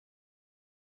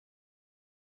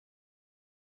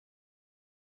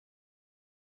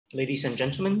Ladies and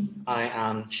gentlemen, I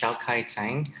am Shao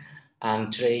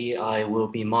and today I will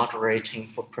be moderating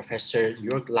for Professor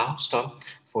Jörg Lauster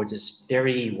for this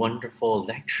very wonderful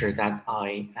lecture that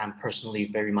I am personally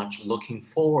very much looking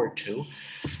forward to.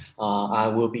 I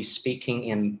will be speaking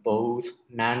in both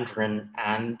Mandarin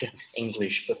and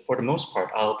English, but for the most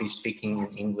part, I'll be speaking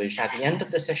in English. At the end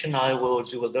of the session, I will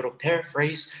do a little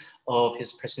paraphrase of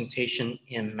his presentation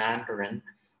in Mandarin.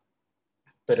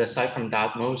 But aside from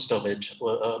that, most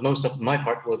of my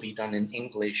part will be done in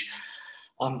English.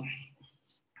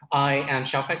 I am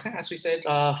Shao Kaisang, as we said.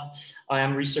 I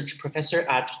am research professor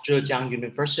at Zhejiang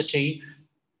University,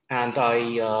 and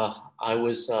I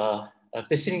was a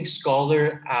visiting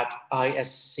scholar at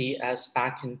ISCS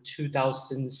back in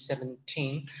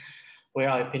 2017, where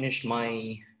I finished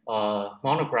my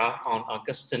monograph on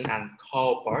Augustine and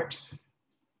Karl Barth.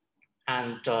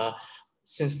 And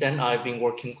since then, I've been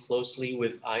working closely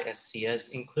with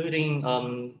ISCS, including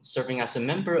serving as a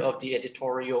member of the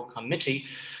editorial committee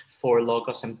for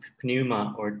Logos and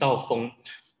Pneuma, or Daofeng.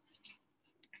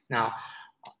 Now,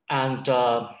 and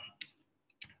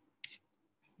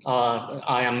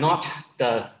I am not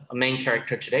the main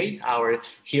character today. Our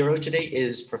hero today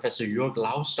is Professor Jörg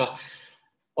Lauster,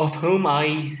 of whom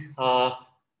I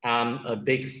am a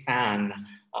big fan,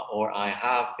 or I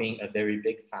have been a very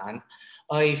big fan.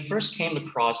 I first came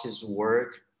across his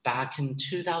work back in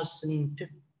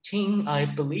 2015, I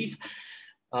believe,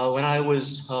 when I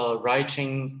was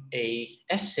writing an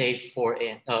essay for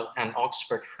an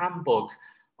Oxford handbook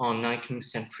on 19th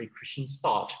century Christian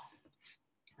thought.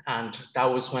 And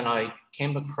that was when I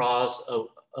came across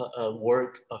a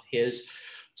work of his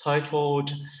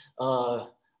titled,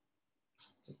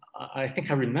 I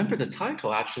think I remember the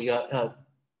title actually,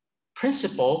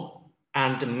 Principle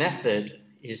and Method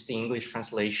is the English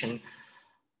translation.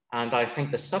 And I think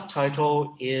the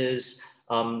subtitle is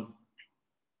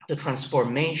The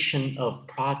Transformation of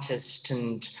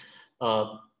Protestant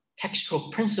Textual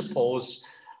Principles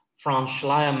from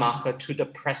Schleiermacher to the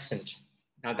Present.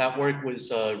 Now that work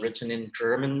was written in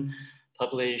German,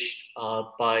 published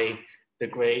by the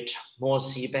great Mohr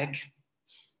Siebeck.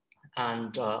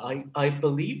 And I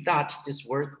believe that this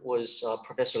work was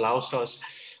Professor Lauster's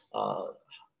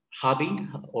hobby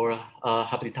or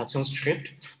Habilitationsschrift.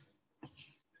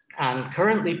 And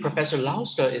currently Professor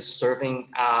Lauster is serving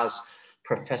as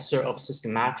Professor of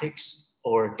Systematics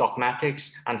or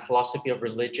Dogmatics and Philosophy of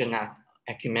Religion and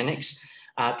Ecumenics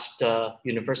at the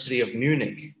University of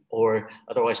Munich, or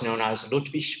otherwise known as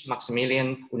Ludwig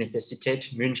Maximilian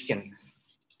Universität München.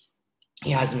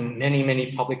 He has many,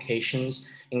 many publications,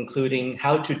 including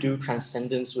How to Do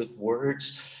Transcendence with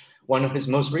Words. One of his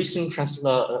most recent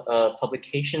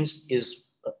publications is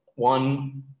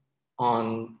one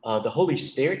on the Holy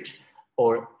Spirit,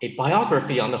 or a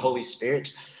biography on the Holy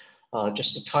Spirit.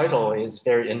 Just the title is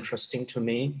very interesting to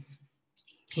me.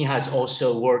 He has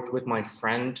also worked with my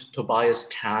friend Tobias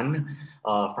Tan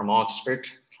from Oxford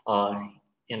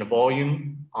in a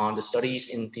volume on the studies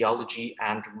in theology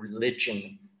and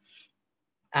religion.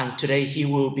 And today he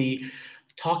will be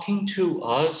talking to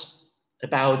us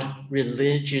about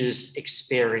religious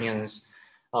experience.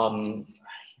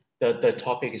 The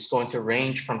topic is going to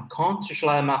range from Kant to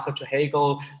Schleiermacher to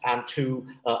Hegel and to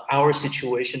our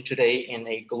situation today in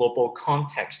a global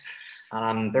context. And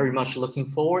I'm very much looking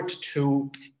forward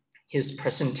to his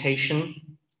presentation.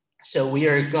 So we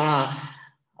are gonna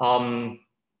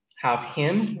have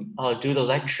him do the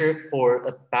lecture for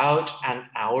about an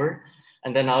hour,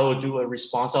 and then I will do a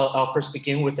response. I'll first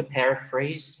begin with a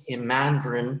paraphrase in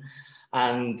Mandarin,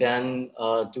 and then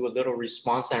do a little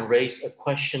response and raise a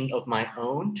question of my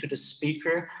own to the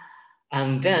speaker.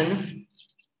 And then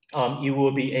you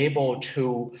will be able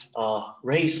to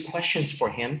raise questions for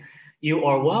him. You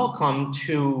are welcome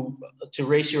to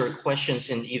raise your questions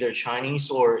in either Chinese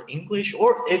or English,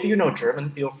 or if you know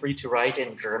German, feel free to write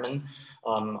in German.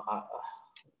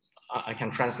 I can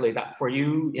translate that for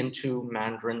you into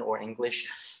Mandarin or English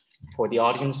for the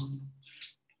audience.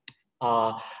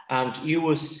 And you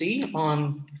will see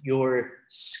on your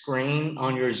screen,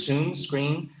 on your Zoom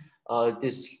screen,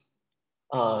 this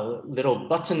little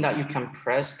button that you can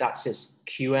press that says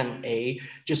Q&A.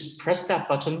 Just press that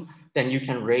button, then you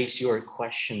can raise your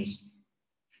questions.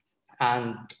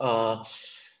 And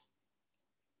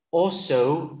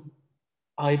also,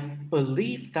 I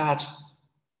believe that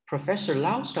Professor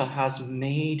Lauster has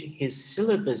made his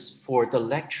syllabus for the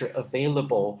lecture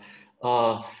available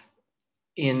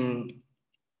in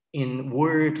in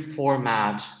Word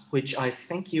format, which I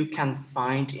think you can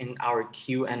find in our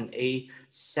Q&A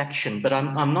section, but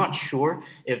I'm not sure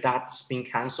if that's been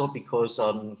canceled because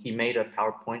he made a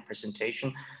PowerPoint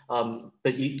presentation.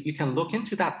 But you can look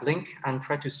into that link and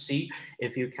try to see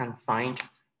if you can find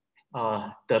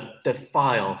the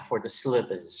file for the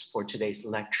syllabus for today's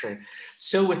lecture.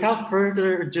 So without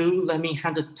further ado, let me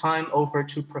hand the time over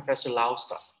to Professor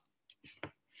Lauster.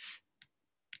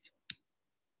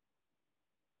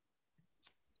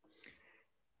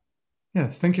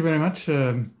 Yes, thank you very much.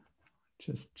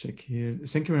 Just check here.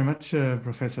 Thank you very much,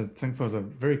 Professor. Thank you for the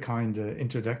very kind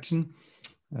introduction.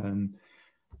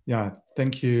 Yeah,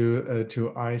 thank you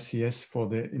to ISCS for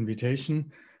the invitation.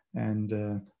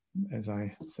 And as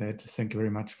I said, thank you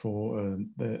very much for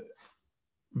the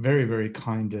very, very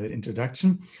kind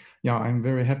introduction. Yeah, I'm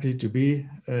very happy to be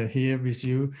here with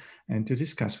you and to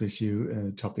discuss with you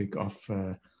a topic of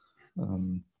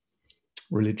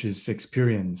religious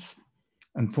experience.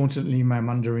 Unfortunately, my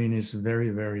Mandarin is very,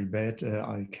 very bad.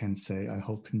 I can say, I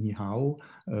hope ni hao,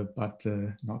 but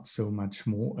not so much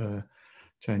more.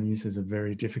 Chinese is a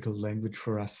very difficult language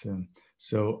for us.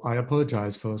 So I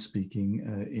apologize for speaking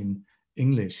in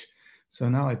English. So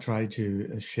now I try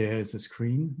to share the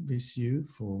screen with you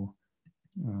for,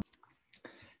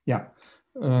 yeah.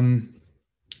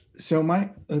 So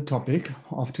my topic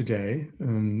of today,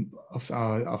 of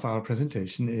our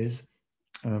presentation is,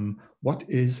 what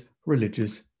is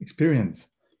religious experience?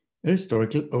 A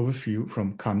historical overview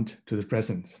from Kant to the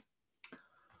present.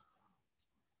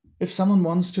 If someone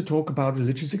wants to talk about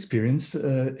religious experience,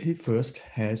 he first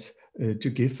has to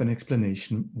give an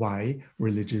explanation why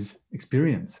religious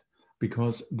experience,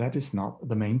 because that is not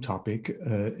the main topic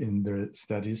in the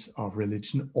studies of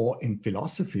religion or in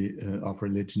philosophy of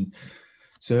religion.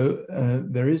 So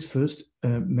there is first a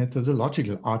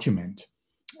methodological argument.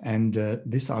 And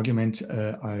this argument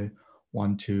I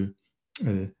want to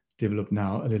develop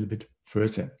now a little bit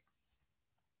further.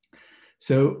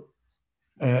 So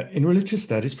in religious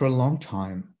studies for a long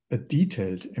time, a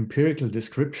detailed empirical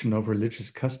description of religious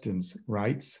customs,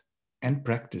 rites, and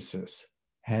practices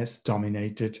has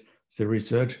dominated the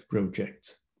research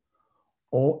projects.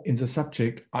 Or in the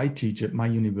subject I teach at my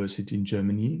university in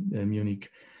Germany, Munich,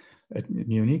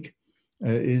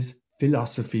 is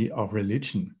philosophy of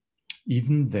religion.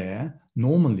 Even there,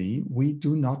 normally we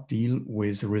do not deal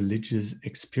with religious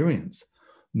experience.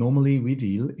 Normally we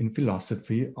deal in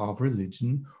philosophy of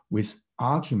religion with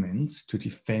arguments to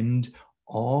defend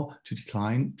or to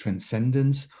decline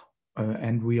transcendence,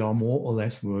 and we are more or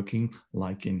less working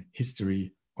like in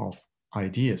history of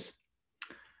ideas.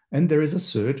 And there is a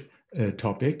third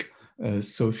topic,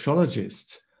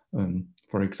 sociologists,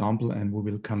 for example, and we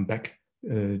will come back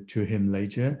to him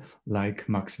later, like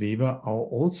Max Weber, are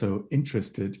also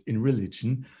interested in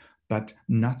religion, but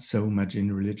not so much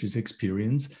in religious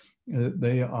experience.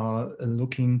 They are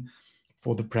looking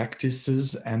for the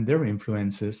practices and their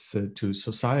influences to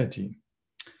society.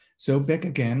 So back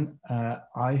again,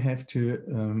 I have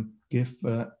to give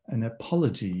an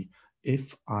apology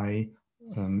if I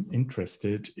am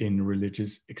interested in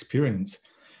religious experience,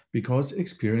 because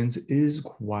experience is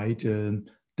quite a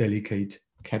delicate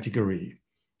category.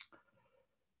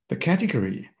 The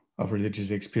category of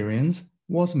religious experience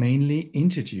was mainly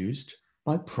introduced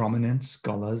by prominent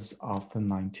scholars of the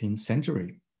 19th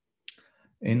century.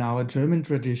 In our German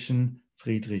tradition,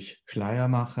 Friedrich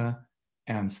Schleiermacher,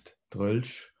 Ernst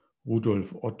Troeltsch,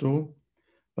 Rudolf Otto,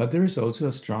 but there is also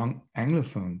a strong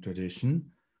Anglophone tradition.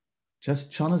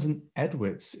 Just Jonathan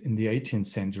Edwards in the 18th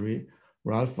century,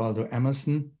 Ralph Waldo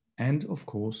Emerson, and of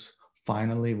course,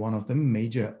 finally, one of the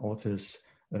major authors,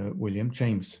 William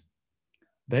James.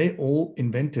 They all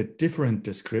invented different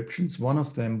descriptions. One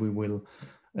of them we will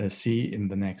see in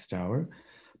the next hour,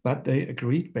 but they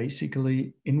agreed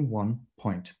basically in one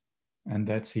point. And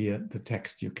that's here the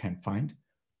text you can find.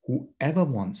 Whoever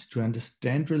wants to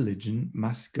understand religion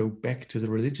must go back to the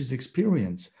religious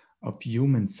experience of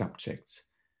human subjects,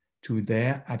 to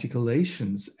their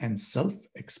articulations and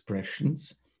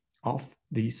self-expressions of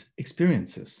these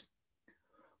experiences.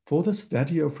 For the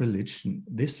study of religion,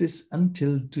 this is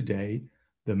until today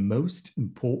the most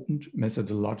important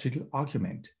methodological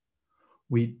argument.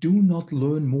 We do not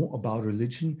learn more about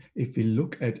religion if we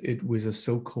look at it with a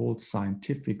so-called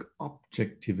scientific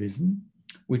objectivism,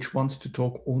 which wants to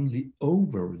talk only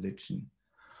over religion.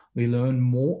 We learn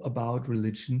more about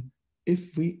religion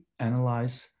if we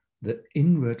analyze the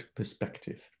inward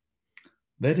perspective.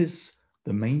 That is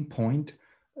the main point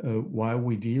why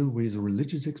we deal with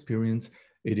religious experience.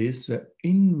 It is the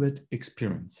inward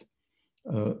experience,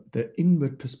 the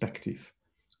inward perspective.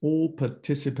 All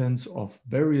participants of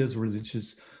various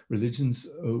religious religions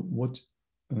would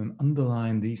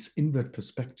underline this inward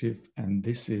perspective, and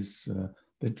this is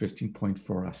the interesting point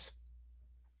for us.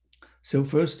 So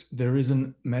first, there is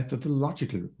a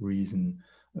methodological reason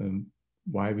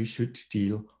why we should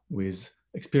deal with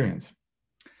experience.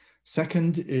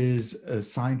 Second is a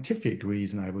scientific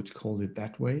reason, I would call it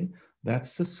that way.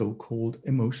 That's the so-called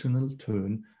emotional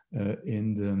turn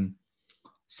in the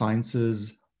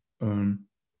sciences,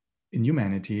 in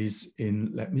humanities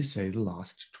in, let me say, the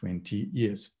last 20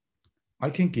 years. I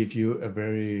can give you a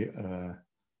very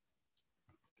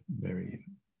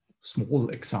small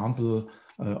example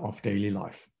of daily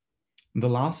life. In the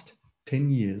last 10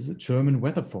 years, the German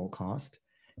weather forecast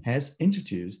has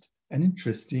introduced an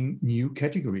interesting new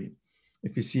category.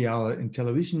 If you see our in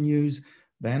television news,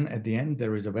 then at the end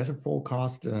there is a weather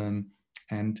forecast, and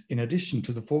in addition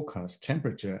to the forecast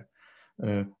temperature,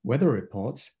 weather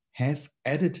reports have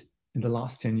added in the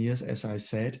last 10 years, as I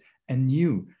said, a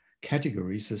new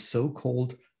category, the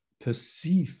so-called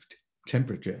perceived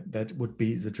temperature. That would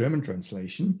be the German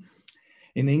translation.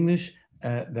 In English,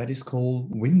 that is called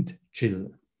wind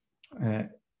chill.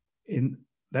 In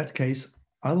that case,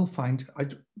 I will find,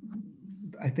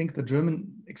 I think the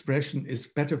German expression is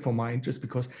better for my interest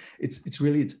because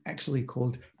it's actually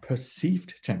called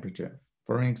perceived temperature.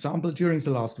 For an example, during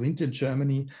the last winter in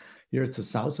Germany, here it's the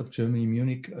south of Germany,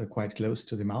 Munich, quite close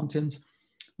to the mountains.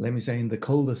 Let me say in the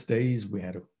coldest days, we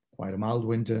had quite a mild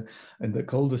winter. In the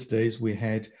coldest days, we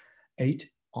had 8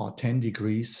 or 10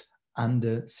 degrees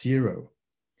under zero.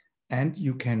 And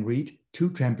you can read two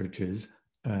temperatures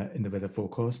in the weather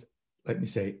forecast. Let me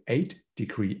say 8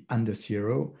 degrees under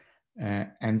zero,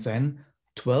 and then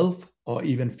 12 or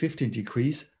even 15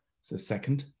 degrees, the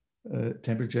second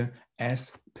temperature,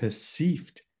 as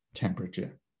perceived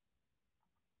temperature.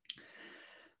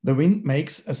 The wind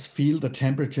makes us feel the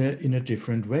temperature in a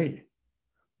different way.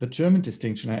 The German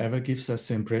distinction, however, gives us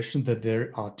the impression that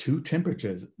there are two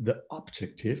temperatures, the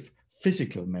objective,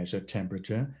 physical measured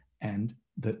temperature and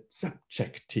the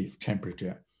subjective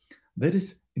temperature. That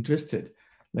is interested.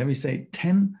 Let me say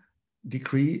 10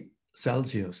 degrees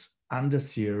Celsius under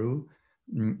zero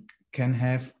can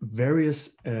have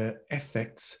various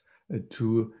effects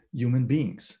to human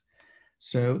beings.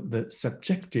 So the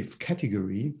subjective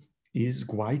category is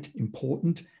quite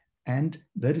important, and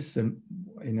that is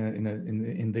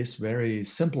in this very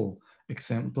simple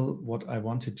example, what I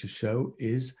wanted to show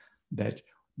is that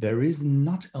there is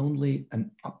not only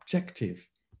an objective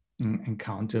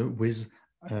encounter with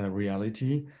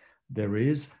reality, there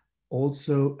is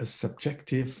also a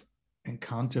subjective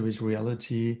encounter with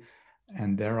reality,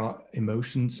 and there are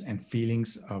emotions and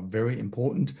feelings are very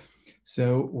important.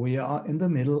 So we are in the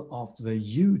middle of the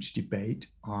huge debate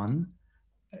on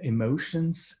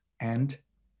emotions and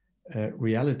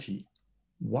reality.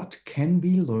 What can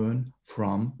we learn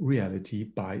from reality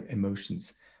by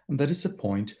emotions? And that is the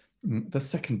point, the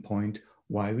second point,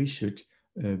 why we should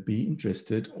be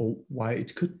interested, or why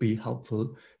it could be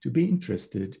helpful to be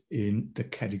interested in the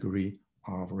category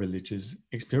of religious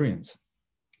experience.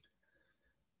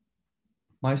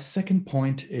 My second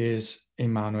point is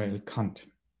Immanuel Kant.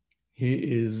 He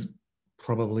is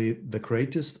probably the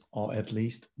greatest, or at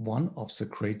least one of the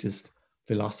greatest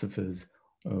philosophers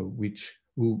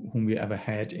whom we ever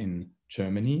had in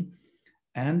Germany.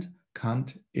 And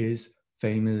Kant is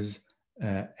famous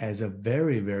as a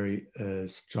very, very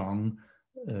strong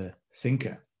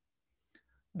thinker.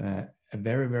 A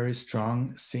very, very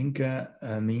strong thinker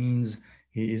means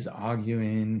he is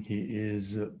arguing, he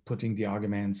is putting the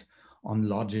arguments on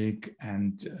logic,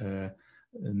 and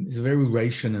is a very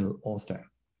rational author.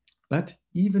 But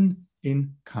even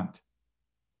in Kant,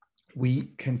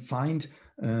 we can find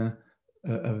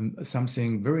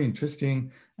something very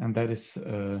interesting, and that is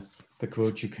the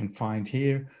quote you can find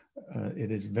here.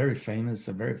 It is very famous,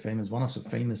 one of the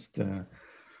famous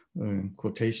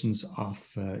quotations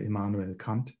of Immanuel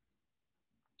Kant.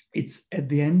 It's at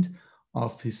the end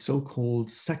of his so-called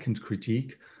second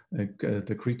critique,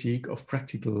 the critique of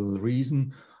practical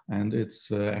reason, and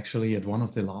it's actually at one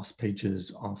of the last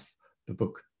pages of the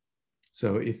book.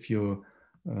 So if you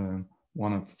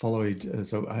want to follow it,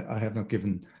 so I have not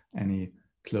given any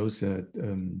closer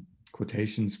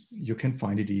quotations, you can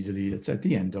find it easily. It's at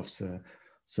the end of the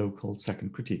so-called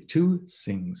second critique. Two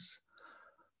things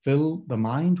fill the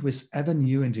mind with ever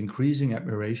new and increasing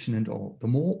admiration and awe, the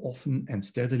more often and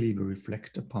steadily we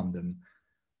reflect upon them.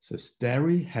 The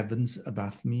starry heavens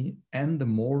above me and the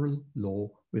moral law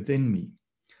within me.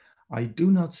 I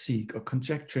do not seek or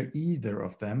conjecture either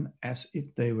of them as if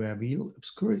they were real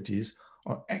obscurities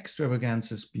or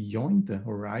extravagances beyond the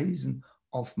horizon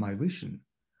of my vision.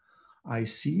 I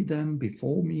see them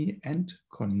before me and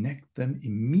connect them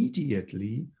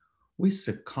immediately with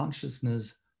the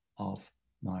consciousness of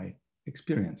my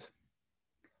experience.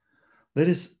 That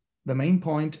is the main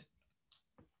point,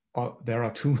 or there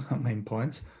are two main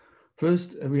points.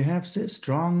 First, we have this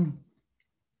strong,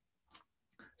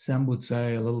 some would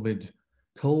say a little bit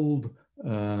cold,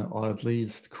 or at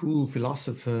least cool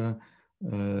philosopher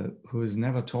who is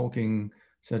never talking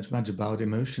such much about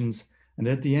emotions. And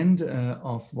at the end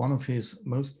of one of his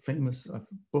most famous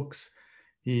books,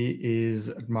 he is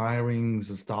admiring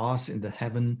the stars in the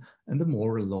heaven and the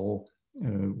moral law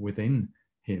within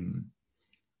him.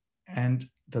 And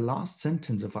the last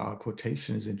sentence of our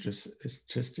quotation is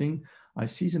interesting. I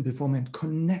see them before me and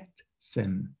connect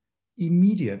them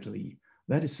immediately.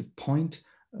 That is the point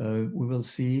we will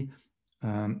see,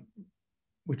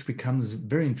 which becomes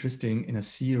very interesting in a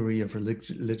theory of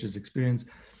religious experience,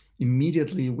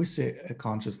 immediately with the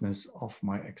consciousness of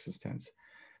my existence.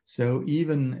 So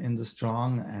even in the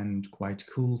strong and quite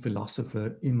cool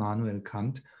philosopher Immanuel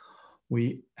Kant,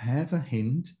 we have a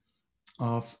hint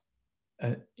of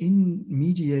an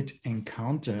immediate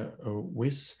encounter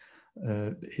with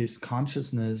his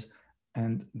consciousness,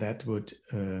 and that would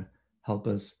help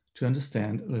us to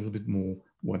understand a little bit more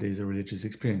what is a religious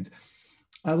experience.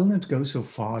 I will not go so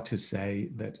far to say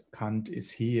that Kant is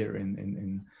here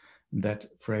in that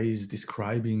phrase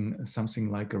describing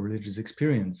something like a religious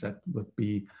experience. That would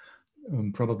be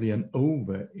probably an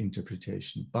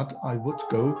over-interpretation, but I would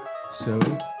go so,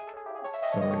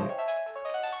 sorry.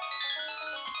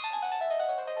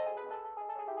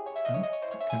 I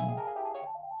can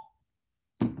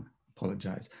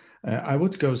apologize. I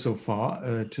would go so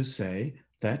far to say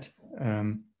that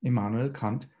Immanuel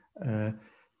Kant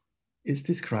is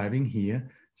describing here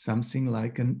something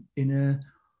like an inner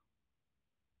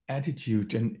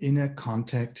attitude, an inner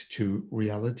contact to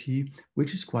reality,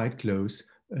 which is quite close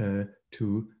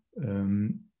to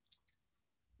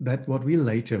that what we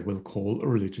later will call a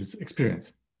religious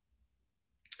experience.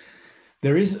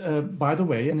 There is, by the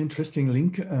way, an interesting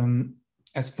link.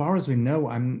 As far as we know,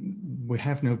 we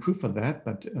have no proof of that,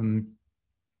 but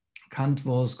Kant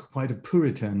was quite a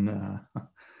Puritan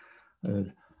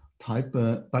type,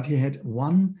 but he had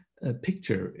one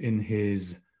picture in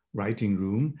his writing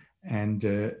room, and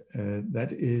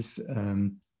that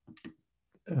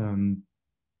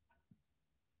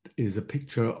is a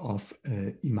picture of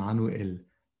Immanuel.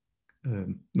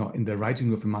 No, in the writing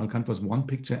room of Immanuel Kant was one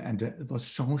picture, and it was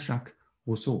Jean-Jacques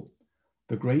Rousseau,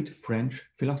 the great French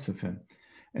philosopher.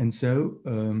 And so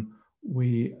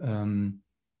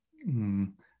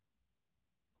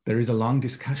there is a long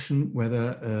discussion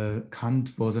whether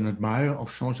Kant was an admirer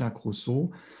of Jean-Jacques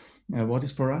Rousseau. What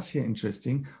is for us here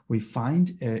interesting, we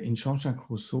find in Jean-Jacques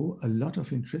Rousseau a lot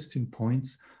of interesting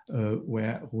points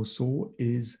where Rousseau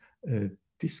is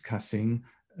discussing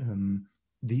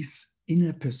this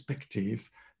inner perspective,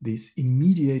 this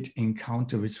immediate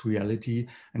encounter with reality,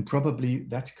 and probably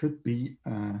that could be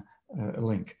a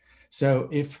link. So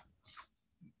if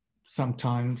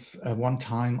sometimes, one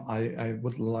time I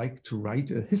would like to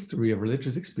write a history of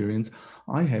religious experience,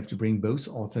 I have to bring both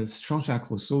authors, Jean-Jacques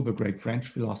Rousseau, the great French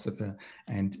philosopher,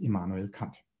 and Immanuel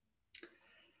Kant.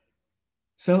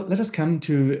 So let us come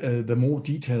to the more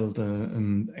detailed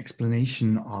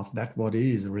explanation of that, what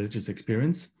is a religious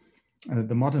experience.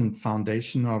 The modern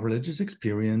foundation of religious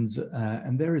experience,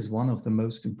 and there is one of the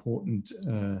most important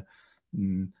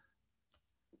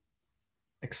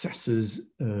excesses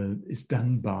is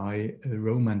done by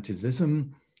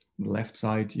Romanticism. On the left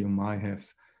side, you might have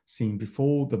seen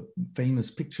before the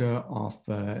famous picture of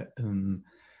the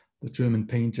German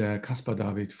painter Caspar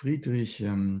David Friedrich,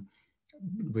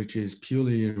 which is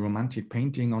purely romantic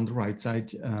painting. On the right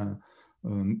side,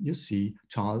 you see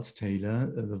Charles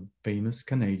Taylor, the famous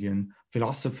Canadian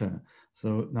philosopher.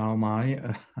 So now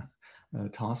my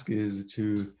task is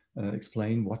to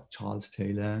explain what Charles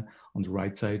Taylor, on the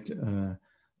right side,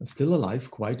 still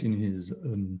alive, quite in his,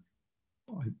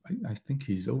 I think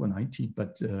he's over 90,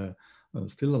 but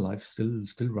still alive,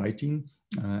 still writing.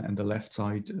 And the left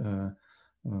side,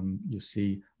 you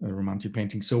see a romantic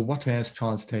painting. So what has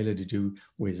Charles Taylor to do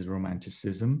with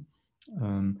Romanticism?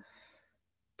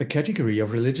 The category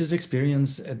of religious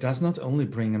experience does not only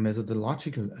bring a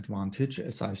methodological advantage,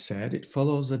 as I said, it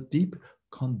follows a deep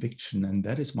conviction, and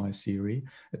that is my theory,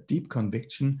 a deep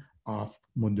conviction of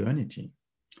modernity.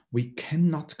 We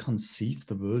cannot conceive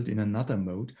the world in another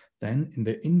mode than in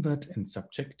the inward and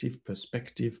subjective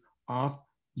perspective of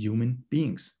human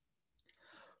beings.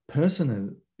 Personal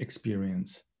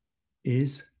experience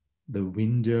is the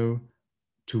window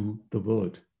to the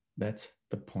world. That's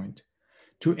the point.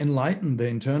 To enlighten the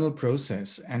internal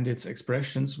process and its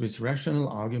expressions with rational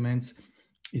arguments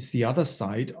is the other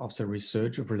side of the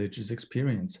research of religious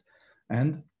experience.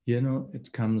 And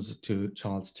it comes to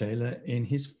Charles Taylor in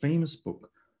his famous book,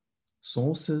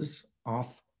 Sources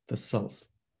of the Self.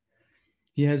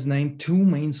 He has named two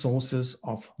main sources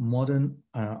of modern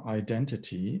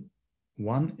identity.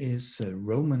 One is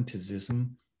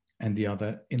Romanticism and the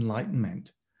other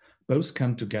Enlightenment. Both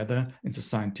come together in the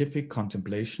scientific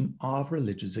contemplation of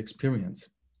religious experience.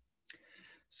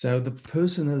 So the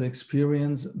personal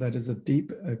experience, that is a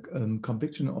deep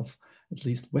conviction of at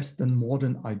least Western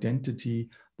modern identity,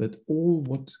 that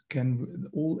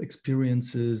all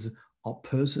experiences are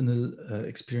personal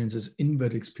experiences,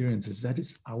 inward experiences. That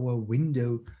is our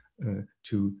window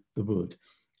to the world.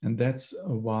 And that's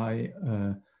why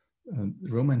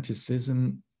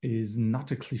Romanticism is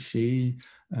not a cliche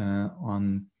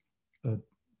on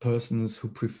persons who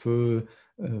prefer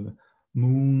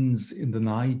moons in the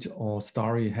night or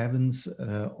starry heavens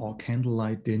or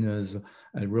candlelight dinners.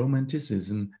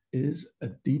 Romanticism is a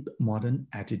deep modern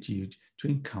attitude to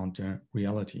encounter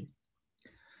reality.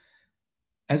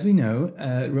 As we know,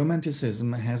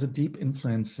 Romanticism has a deep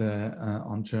influence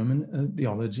on German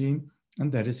theology,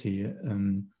 and that is here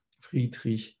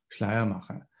Friedrich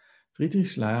Schleiermacher. Friedrich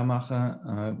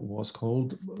Schleiermacher was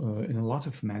called in a lot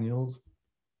of manuals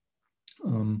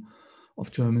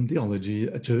of German theology,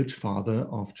 a church father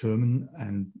of German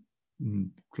and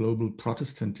global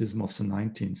Protestantism of the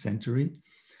 19th century.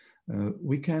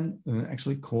 We can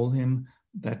actually call him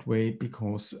that way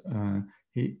because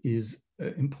he is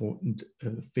an important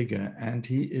figure, and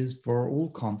he is, for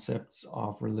all concepts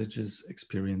of religious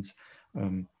experience,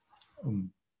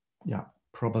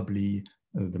 probably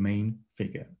the main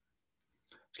figure.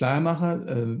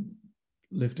 Schleiermacher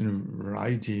lived in a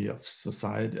variety of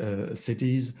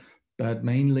cities, but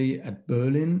mainly at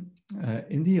Berlin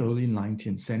in the early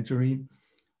 19th century.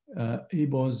 He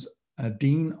was a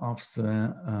dean of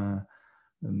the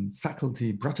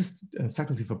faculty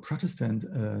for Protestant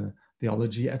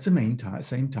theology at the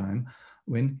same time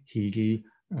when Hegel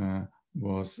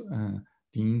was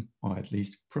dean, or at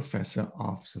least professor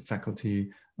of the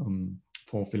faculty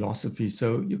for philosophy.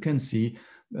 So you can see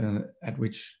at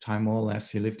which time more or less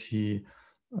he lived. He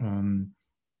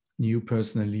knew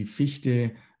personally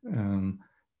Fichte.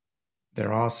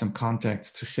 There are some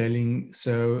contacts to Schelling.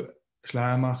 So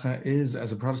Schleiermacher is,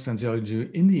 as a Protestant theologian,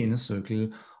 in the inner circle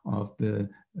of the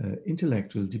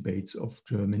intellectual debates of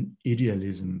German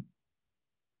idealism.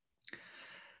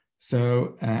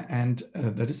 So,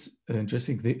 that is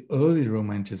interesting. The early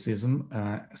Romanticism,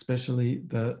 especially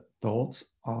the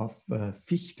thoughts of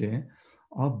Fichte,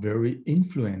 are very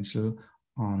influential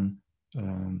on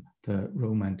the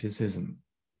Romanticism.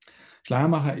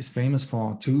 Schleiermacher is famous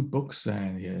for two books,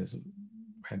 and he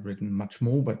had written much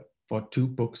more, but for two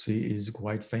books he is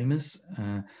quite famous.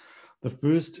 The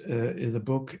first is a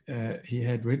book he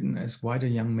had written as quite a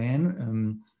young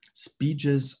man,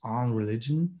 Speeches on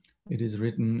Religion. It is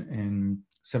written in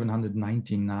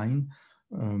 799,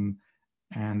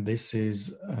 and this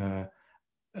is a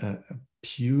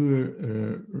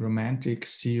pure romantic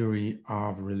theory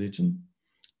of religion.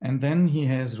 And then he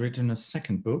has written a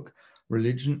second book,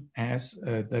 Religion as,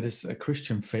 that is a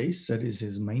Christian Faith. That is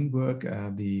his main work.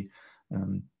 The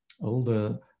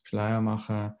older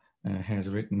Schleiermacher has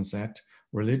written that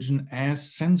Religion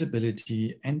as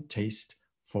Sensibility and Taste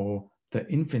for the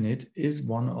Infinite is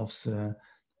one of the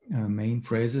main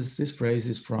phrases. This phrase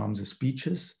is from the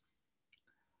Speeches.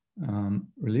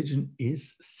 Religion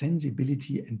is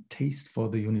sensibility and taste for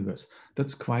the universe.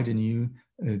 That's quite a new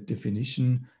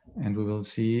definition, and we will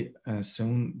see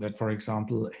soon that, for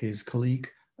example, his colleague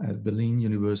at Berlin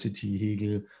University,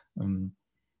 Hegel,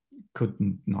 could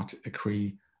not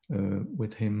agree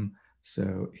with him.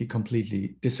 So he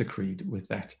completely disagreed with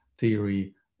that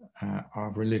theory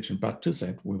of religion, but to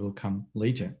that we will come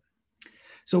later.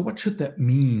 So what should that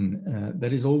mean?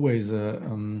 That is always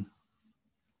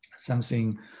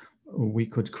something we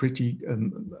could critique,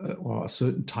 or a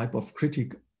certain type of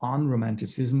critique on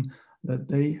Romanticism, that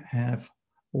they have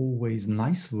always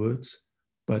nice words,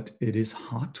 but it is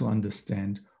hard to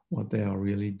understand what they are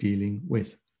really dealing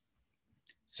with.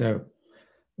 So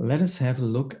let us have a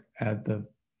look at the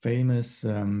famous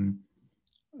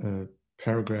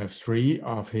paragraph 3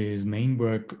 of his main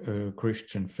work,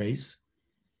 Christian Faith.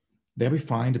 There we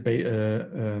find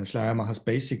Schleiermacher's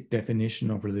basic definition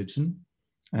of religion,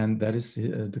 and that is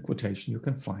the quotation you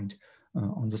can find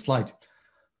on the slide.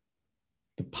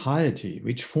 The piety,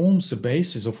 which forms the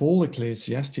basis of all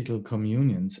ecclesiastical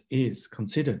communions, is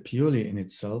considered purely in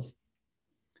itself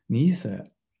neither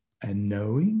a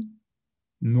knowing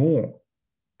nor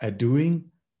a doing,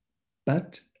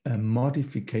 but a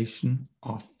modification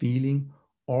of feeling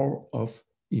or of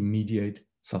immediate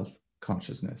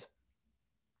self-consciousness.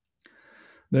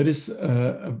 That is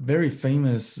a very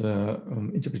famous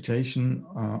interpretation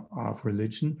of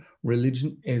religion.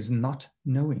 Religion is not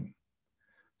knowing.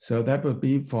 So that would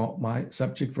be, for my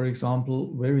subject, for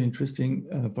example, very interesting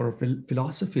for a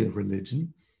philosophy of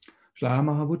religion.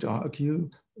 Schleiermacher would argue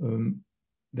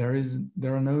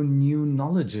there are no new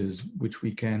knowledges which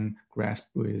we can grasp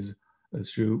with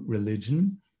through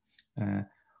religion.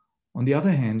 On the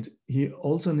other hand, he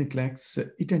also neglects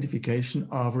identification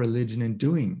of religion and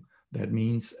doing. That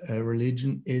means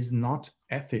religion is not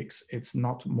ethics, it's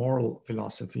not moral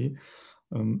philosophy.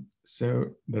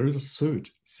 So there is a third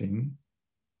thing.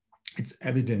 It's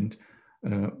evident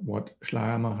what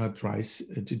Schleiermacher tries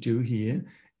to do here.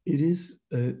 It is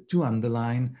to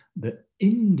underline the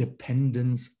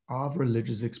independence of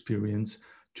religious experience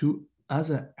to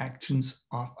other actions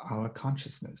of our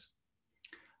consciousness.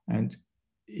 And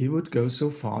he would go so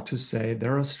far to say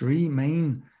there are three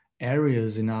main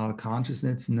areas in our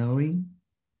consciousness: knowing,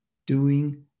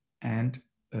 doing, and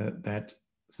that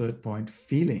third point,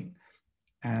 feeling.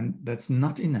 And that's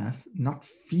not enough. Not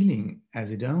feeling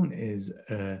as its own is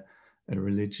a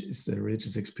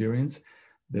religious experience.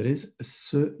 There is a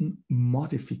certain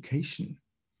modification.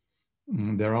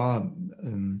 There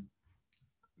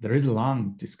is a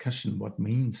long discussion what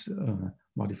means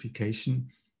modification.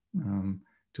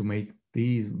 To make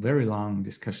these very long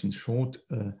discussions short,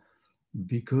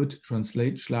 we could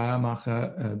translate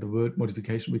Schleiermacher, the word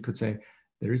modification, we could say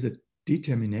there is a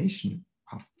determination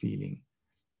of feeling.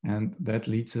 And that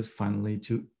leads us finally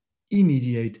to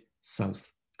immediate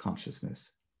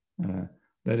self-consciousness.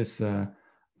 That is a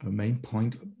main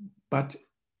point. But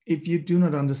if you do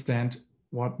not understand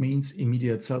what means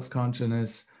immediate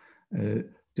self-consciousness,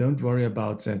 don't worry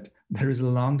about that. There is a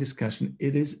long discussion.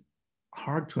 It is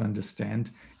hard to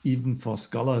understand, even for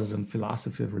scholars and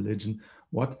philosophy of religion,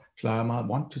 what Schleiermacher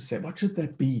wants to say. What should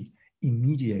that be?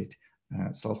 Immediate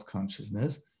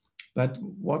self-consciousness. But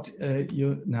what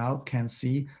you now can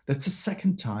see, that's the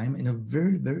second time in a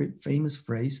very, very famous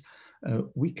phrase,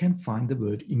 we can find the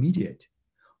word immediate.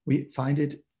 We find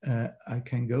it, I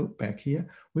can go back here,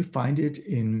 we find it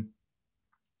in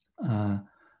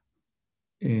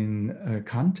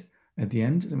Kant at the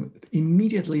end,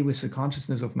 immediately with the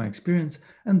consciousness of my experience,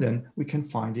 and then we can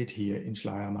find it here in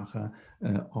Schleiermacher,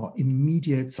 or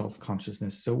immediate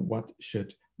self-consciousness. So what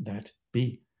should that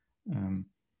be?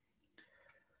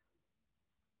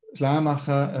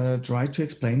 Schleiermacher tried to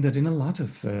explain that in a lot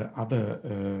of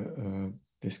other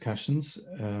discussions.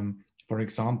 For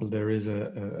example, there is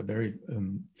a very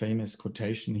famous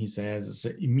quotation. He says,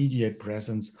 the immediate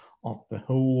presence of the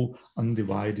whole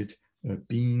undivided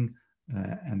being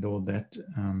and all that.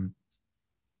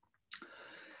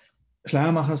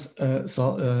 Schleiermacher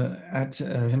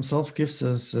himself gives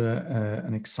us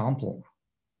an example.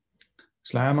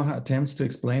 Schleiermacher attempts to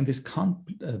explain this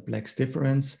complex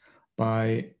difference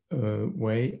by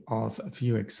way of a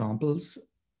few examples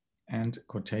and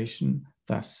quotation.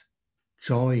 Thus,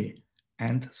 joy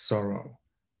and sorrow,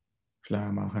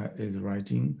 Schleiermacher is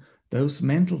writing, those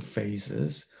mental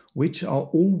phases which are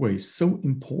always so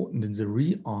important in the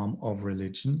realm of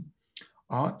religion,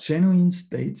 are genuine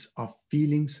states of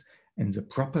feelings in the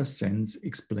proper sense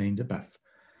explained above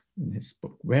in his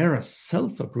book, whereas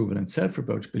self-approval and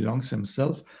self-reproach belongs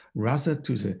himself rather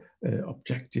to the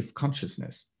objective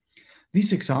consciousness.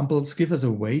 These examples give us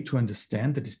a way to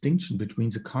understand the distinction between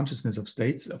the consciousness of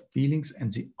states of feelings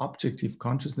and the objective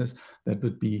consciousness that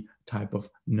would be type of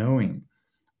knowing.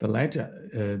 The latter,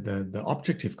 the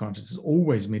objective consciousness, is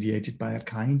always mediated by a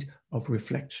kind of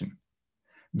reflection,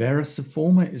 whereas the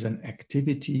former is an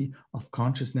activity of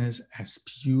consciousness as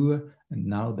pure, and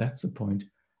now that's the point,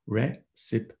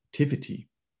 receptivity.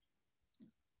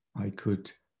 I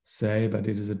could say, but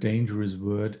it is a dangerous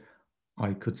word,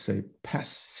 I could say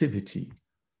passivity.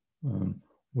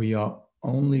 We are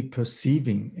only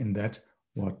perceiving in that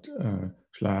what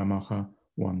Schleiermacher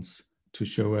wants to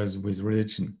show us with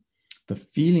religion. The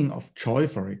feeling of joy,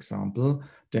 for example,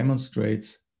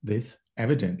 demonstrates this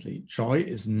evidently. Joy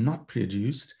is not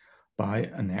produced by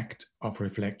an act of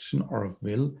reflection or of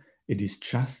will. It is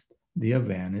just the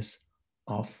awareness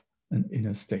of an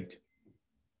inner state.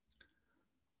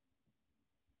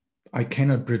 I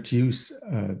cannot produce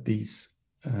these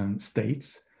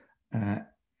states,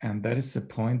 and that is the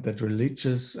point that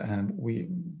religious, and we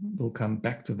will come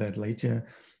back to that later,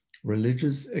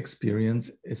 religious experience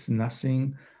is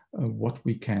nothing what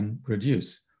we can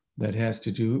produce. That has to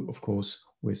do, of course,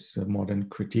 with modern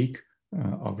critique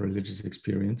of religious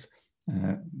experience.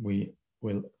 We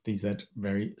will see that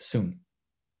very soon.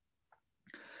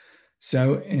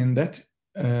 So in that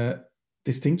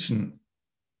distinction,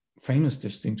 famous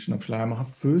distinction of Schleiermacher,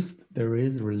 first there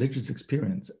is religious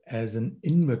experience as an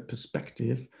inward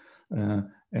perspective,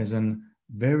 as a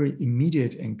very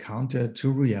immediate encounter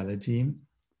to reality,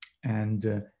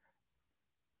 and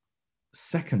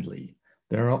secondly,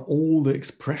 there are all the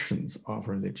expressions of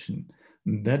religion.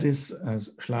 That is,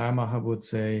 as Schleiermacher would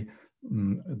say,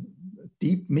 a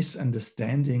deep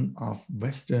misunderstanding of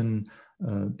Western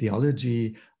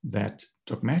theology, that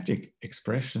dogmatic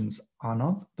expressions are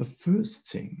not the first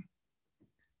thing.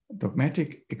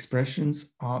 Dogmatic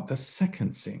expressions are the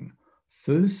second thing.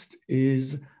 First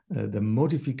is the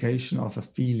modification of a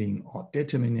feeling or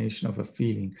determination of a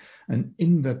feeling, an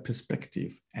inward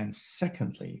perspective. And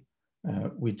secondly,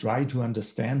 we try to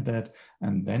understand that,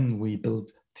 and then we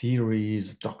build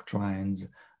theories, doctrines,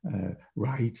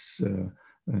 rites,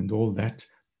 and all that.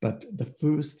 But the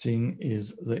first thing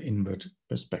is the inward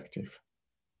perspective.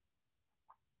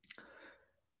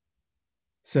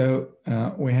 So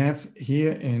we have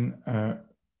here in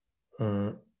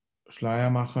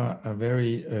Schleiermacher a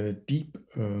very deep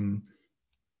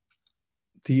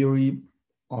theory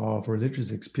of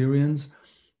religious experience,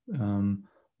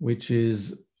 which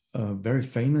is very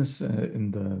famous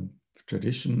in the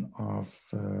tradition of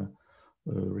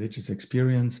religious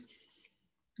experience,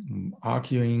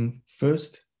 arguing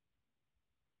first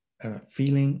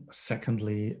feeling,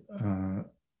 secondly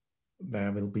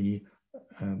there will be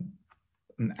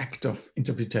an act of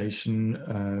interpretation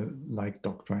like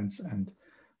doctrines and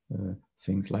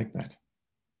things like that.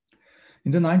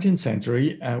 In the 19th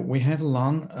century, we have a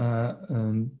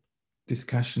long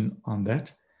discussion on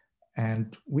that,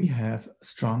 and we have a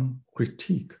strong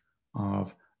critique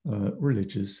of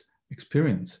religious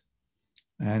experience.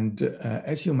 And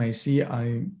as you may see,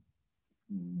 I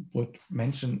would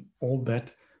mention all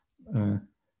that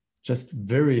just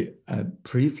very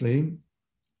briefly.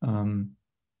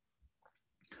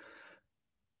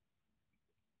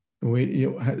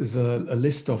 There's a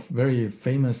list of very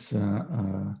famous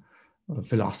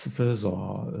philosophers,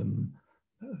 or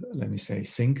let me say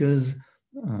thinkers,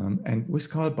 and with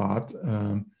Karl Barth,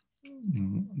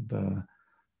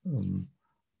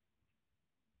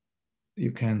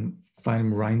 you can find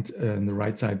him right in the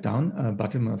right side down,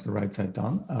 bottom of the right side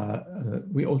down.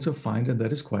 We also find, and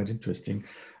that is quite interesting,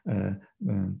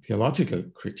 theological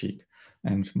critique.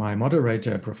 And my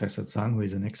moderator, Professor Zhang, who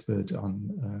is an expert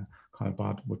on Karl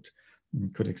Barth,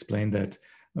 could explain that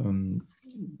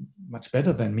much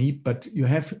better than me. But you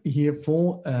have here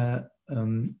four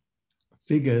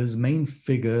figures, main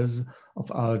figures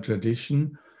of our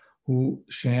tradition, who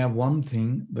share one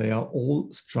thing: they are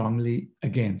all strongly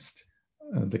against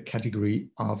the category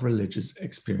of religious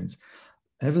experience.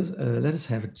 Let us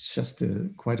have just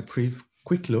quite a brief,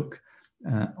 quick look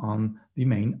on the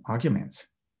main arguments.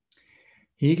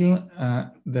 Hegel,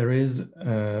 there is,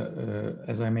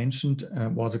 as I mentioned,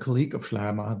 was a colleague of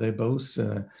Schleiermacher. They both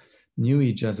knew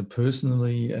each other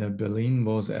personally. Berlin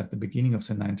was at the beginning of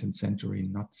the 19th century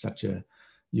not such a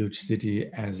huge city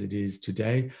as it is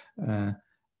today.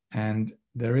 And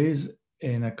there is,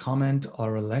 in a comment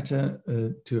or a letter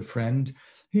to a friend,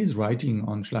 he's writing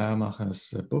on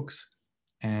Schleiermacher's books,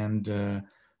 and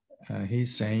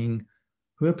he's saying,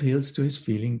 "Who appeals to his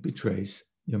feeling betrays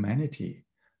humanity."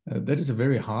 That is a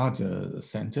very hard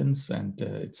sentence, and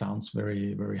it sounds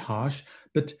very, very harsh.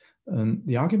 But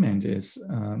the argument is,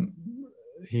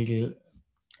 Hegel,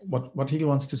 what Hegel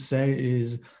wants to say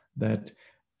is that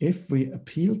if we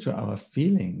appeal to our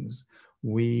feelings,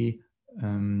 we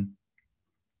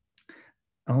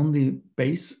only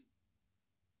base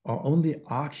or only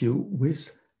argue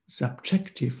with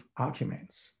subjective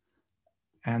arguments.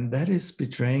 And that is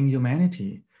betraying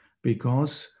humanity,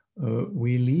 because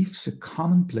we leave the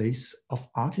commonplace of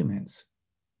arguments.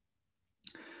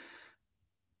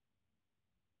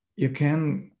 It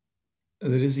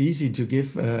is easy to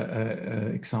give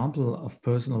an example of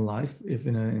personal life. If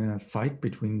in a fight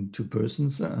between two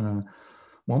persons,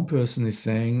 one person is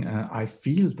saying, "I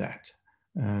feel that,"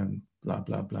 blah,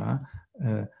 blah, blah,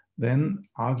 then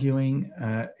arguing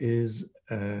has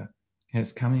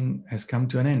come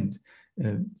to an end.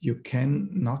 You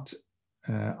cannot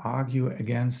argue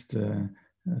against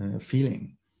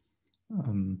feeling.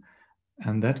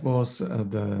 And that was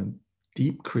the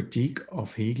deep critique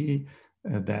of Hegel,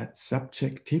 that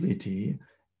subjectivity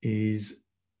is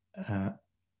a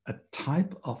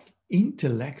type of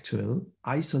intellectual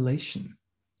isolation,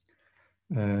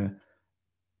 a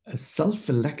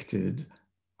self-elected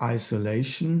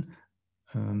isolation,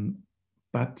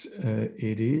 but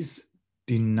it is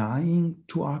denying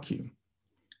to argue.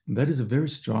 And that is a very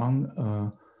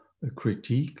strong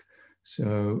critique.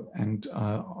 So, and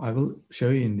I will show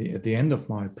you at the end of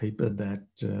my paper that,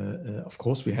 of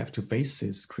course, we have to face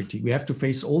this critique. We have to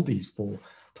face all these 4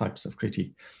 types of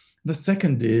critique. The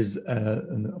second is,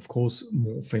 of course,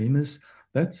 more famous.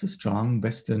 That's a strong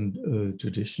Western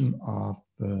tradition of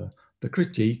the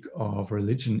critique of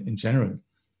religion in general.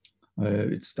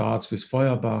 It starts with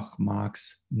Feuerbach,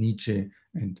 Marx, Nietzsche,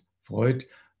 and Freud.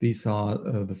 These are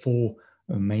the 4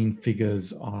 main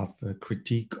figures of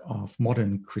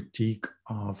modern critique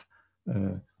of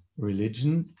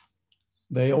religion.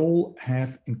 They all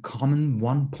have in common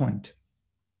one point.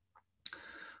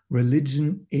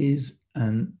 Religion is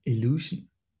an illusion.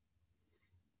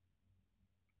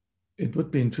 It would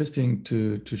be interesting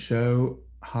to show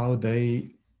how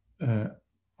they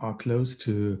are close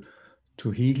to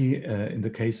Hegel. In the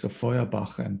case of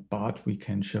Feuerbach and Barth, we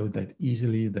can show that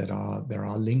easily. There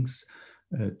are links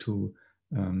to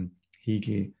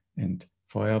Hegel and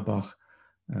Feuerbach.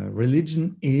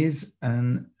 Religion is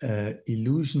an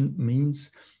illusion,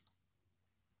 means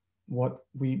what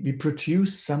we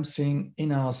produce something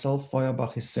in ourselves.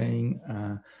 Feuerbach is saying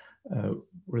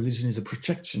religion is a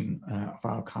projection of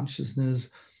our consciousness.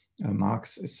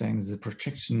 Marx is saying it's a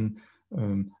projection.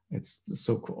 It's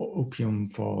so-called opium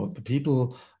for the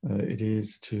people. It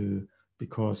is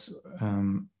because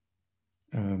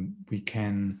we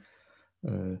can.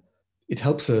 It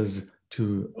helps us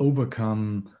to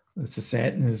overcome the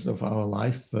sadness of our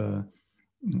life.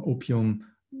 Opium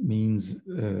means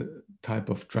type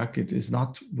of drug. It is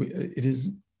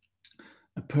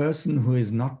a person who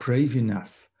is not brave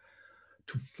enough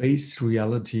to face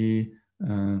reality.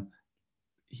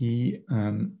 He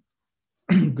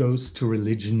goes to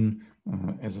religion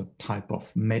as a type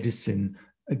of medicine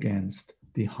against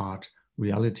the hard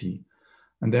reality.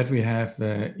 And that we have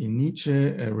in Nietzsche,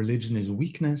 religion is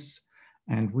weakness,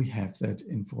 and we have that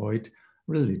in Freud,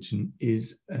 religion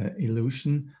is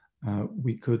illusion.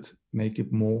 We could make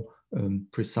it more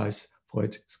precise.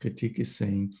 Freud's critique is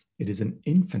saying it is an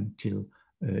infantile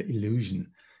illusion.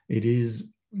 It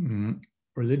is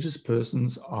religious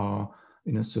persons are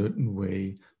in a certain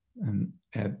way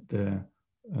at the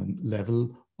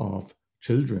level of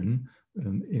children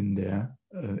in their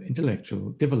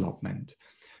intellectual development.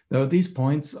 Now, these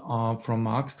points are from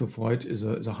Marx to Freud is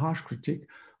a harsh critique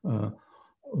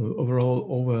overall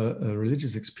over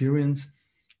religious experience,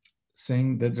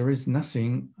 saying that there is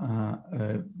nothing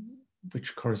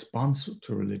which corresponds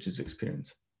to religious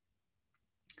experience.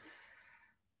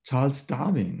 Charles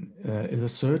Darwin is a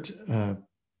third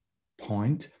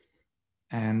point,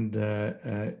 and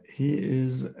he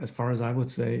is, as far as I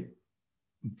would say,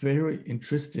 very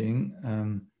interesting.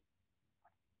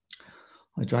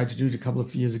 I tried to do it a couple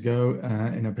of years ago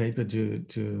in a paper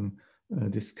to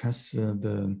discuss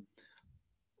the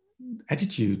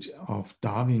attitude of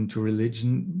Darwin to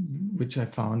religion, which I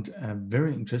found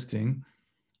very interesting.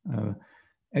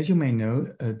 As you may know,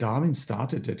 Darwin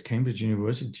started at Cambridge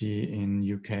University in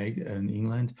UK, in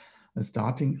England,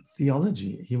 starting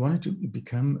theology. He wanted to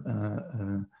become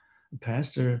a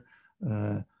pastor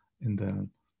in the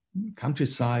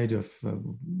countryside of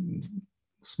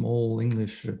small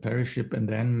English pariship, and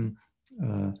then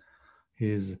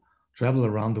his travel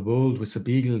around the world with the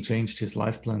Beagle changed his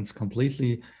life plans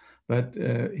completely. But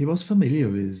he was familiar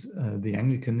with the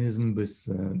Anglicanism, with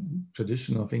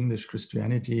tradition of English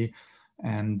Christianity,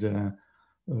 and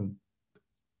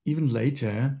even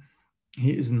later,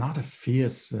 he is not a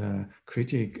fierce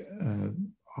critic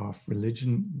of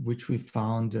religion, which we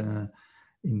found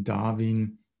in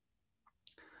Darwin.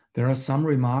 There are some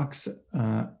remarks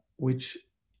which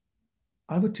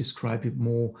I would describe it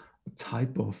more a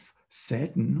type of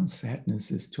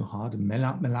sadness is too hard,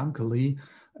 melancholy.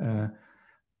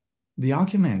 The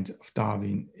argument of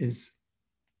Darwin is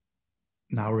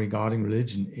now regarding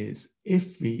religion is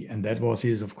if we, and that was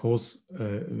his, of course,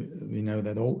 we know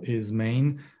that all his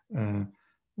main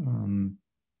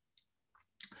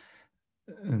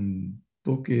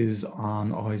book is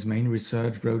on, or his main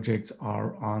research projects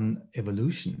are on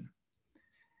evolution.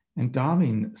 And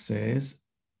Darwin says,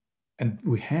 and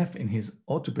we have in his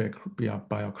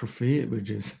autobiography, which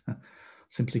is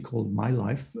simply called My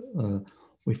Life,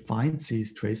 we find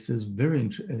these traces, very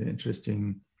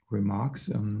interesting remarks.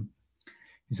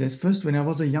 He says, first, when I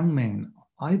was a young man,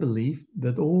 I believed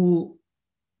that all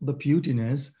the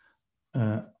beautiness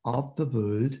of the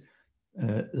world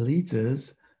leads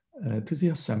us to the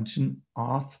assumption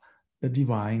of a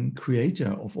divine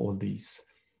creator of all these.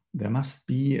 There must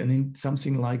be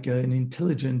something like an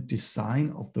intelligent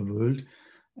design of the world,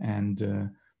 and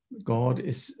God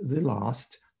is the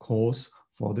last cause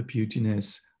for the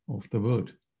beautiness of the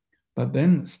world. But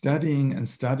then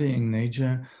studying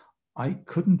nature, I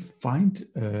couldn't find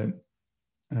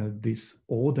this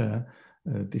order,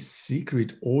 this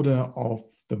secret order of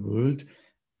the world.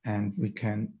 And we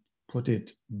can put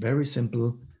it very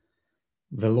simple.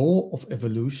 The law of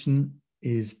evolution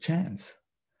is chance.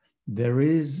 There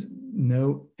is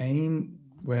no aim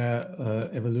where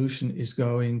evolution is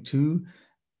going to,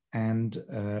 and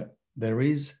there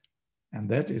is, and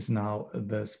that is now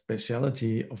the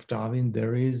specialty of Darwin,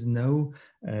 there is no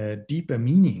deeper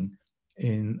meaning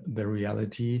in the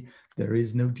reality. There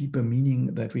is no deeper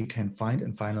meaning that we can find.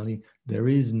 And finally, there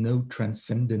is no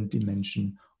transcendent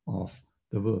dimension of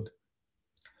the world.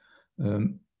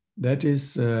 That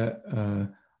is,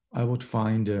 I would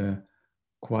find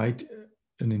quite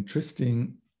an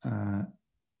interesting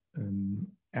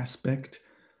aspect,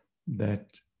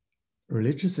 that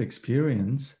religious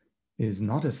experience is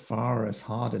not as far as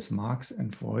hard as Marx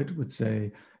and Freud would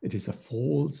say it is a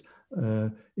false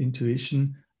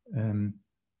intuition.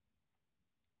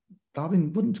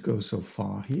 Darwin wouldn't go so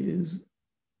far. He is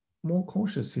more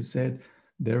cautious. He said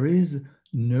there is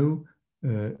no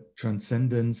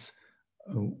transcendence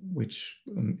which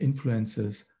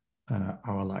influences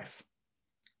our life.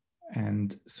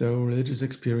 And so religious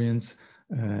experience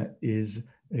is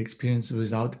an experience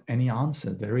without any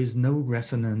answer. There is no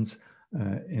resonance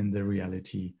in the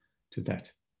reality to that.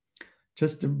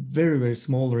 Just a very, very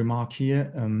small remark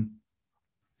here.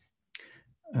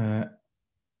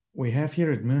 We have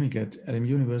here at Munich, at LMU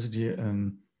University,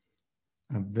 a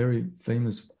very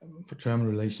famous, for German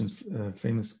relations,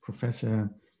 famous professor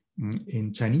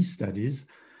in Chinese studies.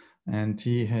 And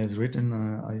he has written,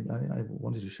 I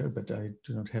wanted to show, but I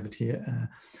do not have it here,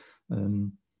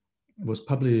 was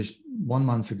published 1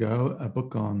 month ago, a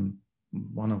book on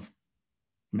one of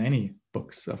many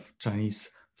books of Chinese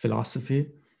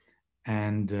philosophy.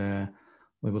 And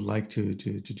we would like to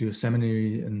do a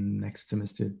seminary in next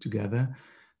semester together.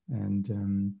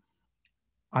 And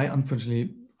I,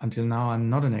 unfortunately, until now, I'm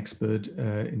not an expert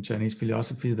in Chinese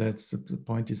philosophy. That's the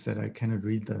point, is that I cannot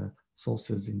read the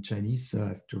sources in Chinese, so I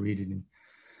have to read it in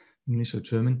English or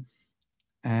German.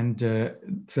 And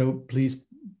so please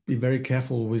be very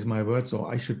careful with my words,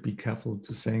 or I should be careful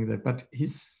to saying that. But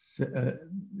he's,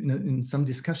 in some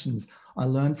discussions I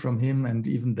learned from him, and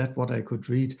even that what I could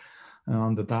read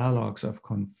on the dialogues of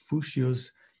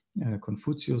Confucius,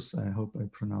 I hope I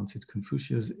pronounce it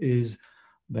Confucius, is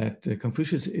that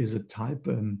Confucius is a type,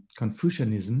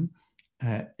 Confucianism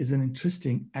is an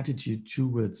interesting attitude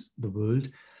towards the world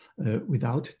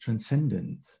without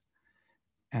transcendence.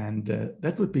 And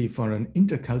that would be, for an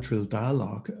intercultural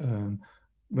dialogue,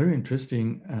 very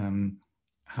interesting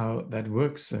how that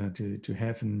works, to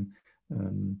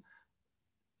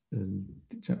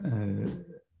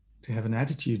have an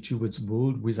attitude towards the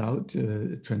world without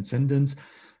transcendence.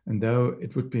 And though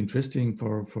it would be interesting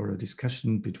for a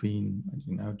discussion between,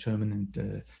 German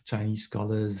and Chinese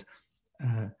scholars,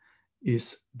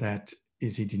 is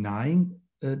he denying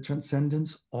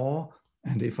transcendence, or,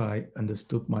 and if I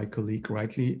understood my colleague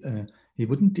rightly, he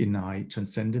wouldn't deny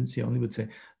transcendence. He only would say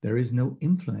there is no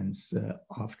influence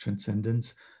of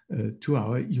transcendence to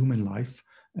our human life,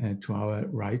 to our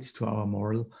rights, to our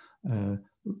moral,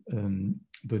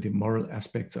 to the moral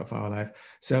aspects of our life.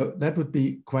 So that would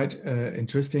be quite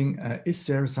interesting. Is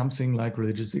there something like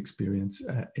religious experience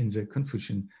in the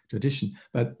Confucian tradition?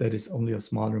 But that is only a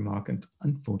small remark, and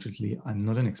unfortunately, I'm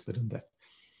not an expert on that.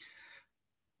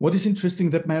 What is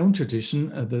interesting, that my own tradition,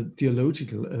 the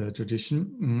theological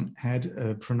tradition,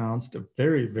 had pronounced a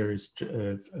very, very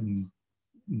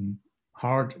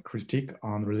hard critique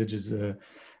on religious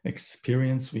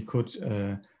experience. We could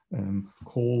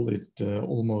call it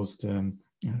almost an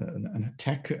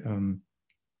attack.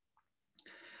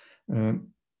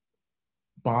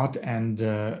 Barth and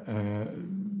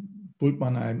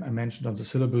Bultmann I mentioned on the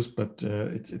syllabus, but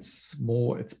it's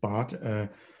Barth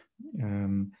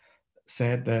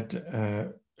said that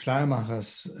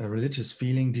Schleiermacher's religious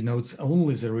feeling denotes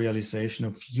only the realization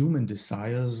of human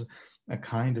desires, a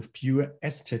kind of pure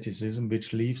aestheticism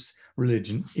which leaves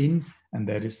religion in, and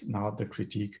that is now the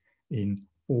critique in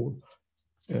all,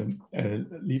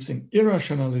 leaves in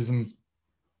irrationalism.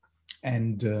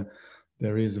 And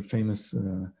there is a famous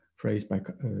phrase by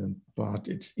Barth,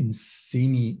 it's in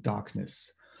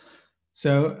semi-darkness.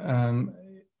 So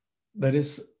that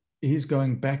is, he's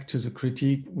going back to the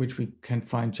critique which we can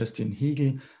find just in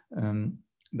Hegel.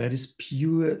 That is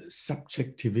pure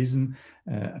subjectivism,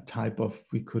 a type of,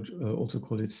 we could also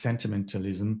call it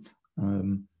sentimentalism,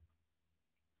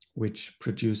 which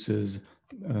produces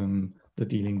the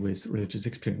dealing with religious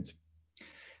experience.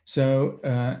 So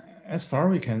as far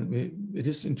we can, it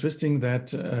is interesting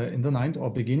that in the 9th or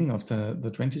beginning of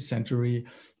the 20th century,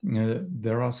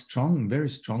 there are very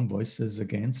strong voices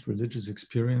against religious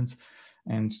experience.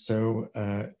 And so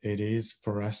it is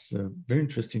for us very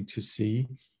interesting to see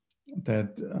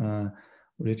that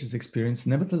religious experience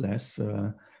nevertheless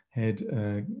had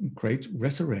a great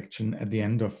resurrection at the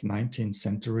end of 19th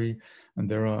century. And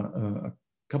there are a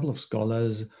couple of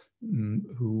scholars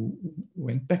who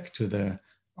went back to the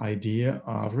idea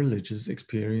of religious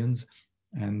experience.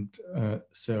 And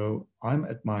so I'm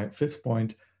at my 5th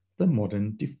point, the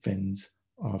modern defense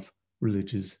of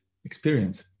religious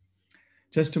experience.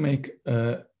 Just to make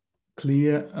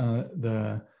clear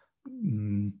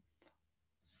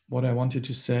what I wanted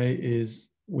to say is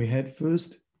we had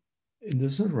first in the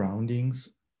surroundings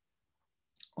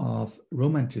of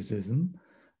Romanticism,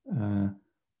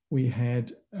 we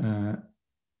had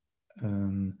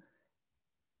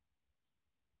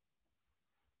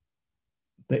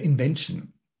the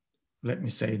invention, let me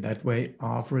say it that way,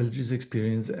 of religious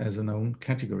experience as a known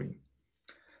category.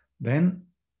 Then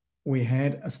we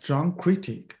had a strong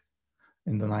critique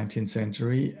in the 19th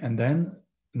century. And then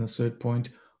in the 3rd point,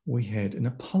 we had an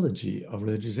apology of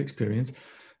religious experience,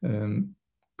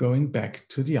 going back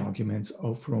to the arguments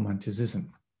of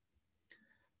Romanticism.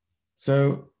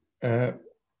 So it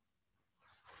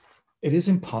is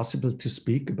impossible to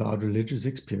speak about religious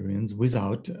experience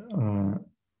without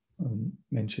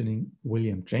mentioning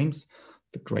William James,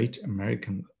 the great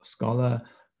American scholar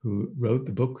who wrote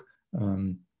the book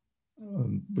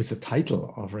with the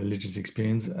title of religious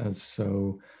experience.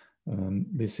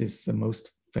 This is the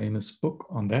most famous book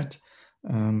on that.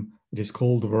 It is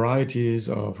called Varieties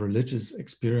of Religious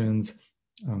Experience,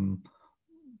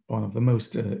 one of the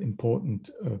most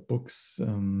important books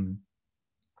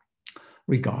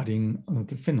regarding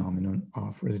the phenomenon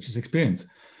of religious experience.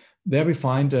 There we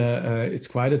find, it's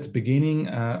quite at the beginning.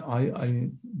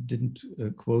 I didn't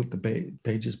quote the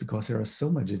pages because there are so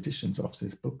many editions of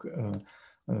this book.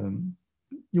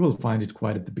 You will find it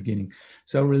quite at the beginning.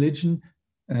 So religion,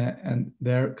 and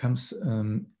there comes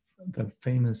the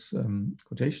famous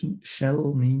quotation,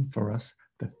 shall mean for us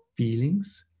the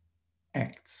feelings,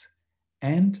 acts,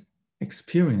 and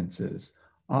experiences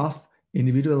of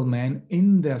individual men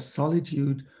in their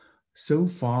solitude, so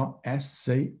far as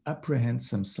they apprehend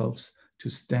themselves to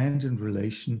stand in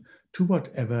relation to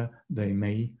whatever they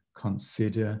may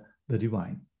consider the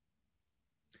divine.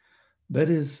 That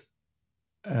is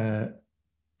an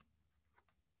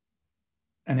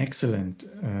excellent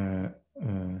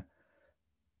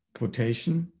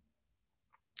quotation.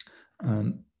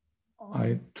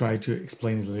 I try to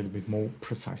explain it a little bit more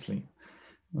precisely.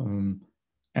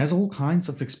 As all kinds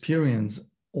of experience,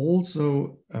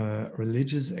 also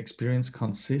religious experience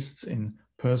consists in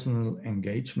personal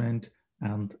engagement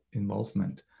and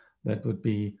involvement. That would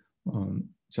be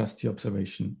just the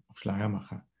observation of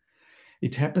Schleiermacher.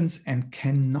 It happens and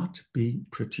cannot be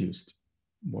produced,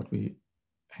 what we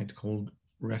had called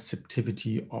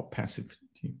receptivity or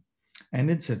passivity. And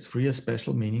it sets free a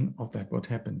special meaning of that what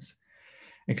happens.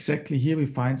 Exactly here we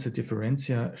find the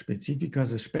differentia specifica.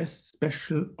 The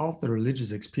special of the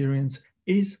religious experience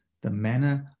is the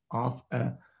manner of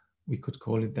we could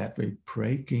call it that way,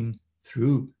 breaking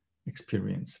through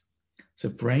experience. The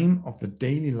frame of the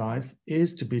daily life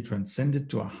is to be transcended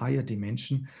to a higher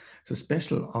dimension. The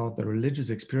special of the religious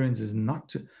experience is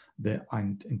not the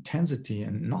intensity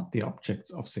and not the objects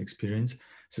of the experience.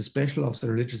 The special of the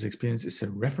religious experience is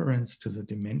a reference to the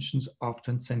dimensions of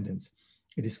transcendence.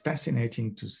 It is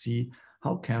fascinating to see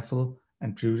how careful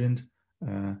and prudent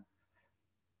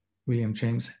William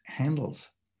James handles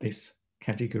this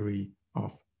category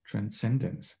of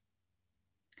transcendence.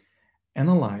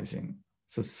 Analyzing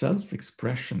the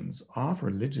self-expressions of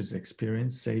religious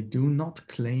experience, they do not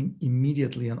claim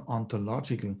immediately an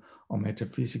ontological or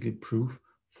metaphysical proof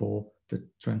for the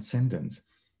transcendence.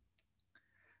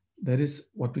 That is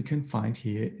what we can find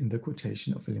here in the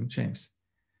quotation of William James.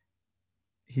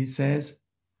 He says,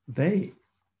 the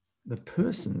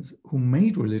persons who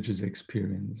made religious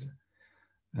experience,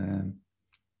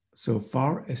 so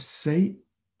far as they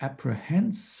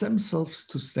apprehend themselves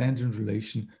to stand in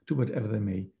relation to whatever they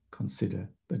may consider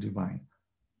the divine.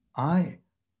 I,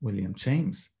 William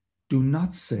James, do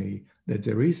not say that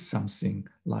there is something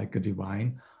like a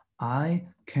divine. I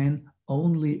can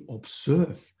only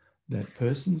observe that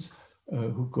persons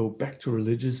who go back to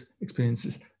religious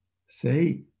experiences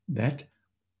say that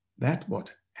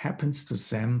what happens to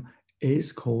them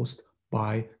is caused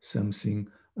by something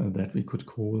that we could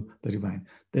call the divine.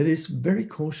 That is very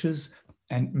cautious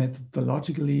and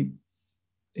methodologically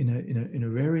in a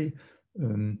very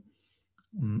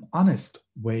honest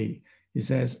way. He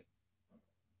says,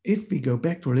 if we go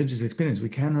back to religious experience, we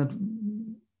cannot,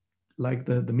 like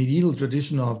the medieval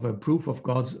tradition of proof of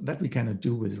gods, that we cannot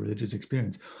do with religious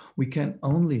experience. We can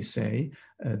only say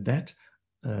that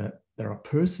there are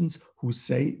persons who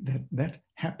say that that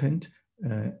happened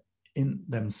in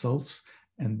themselves,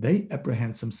 and they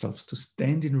apprehend themselves to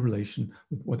stand in relation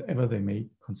with whatever they may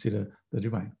consider the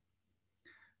divine.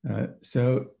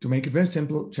 So to make it very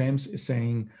simple, James is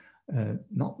saying,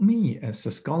 not me as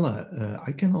a scholar,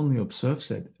 I can only observe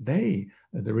that they,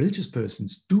 the religious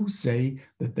persons, do say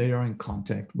that they are in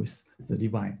contact with the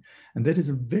divine. And that is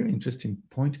a very interesting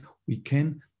point. We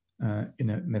can, in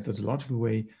a methodological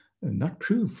way, not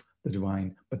prove the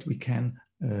divine, but we can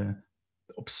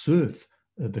observe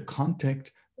the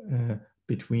contact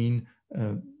between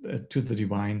to the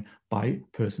divine by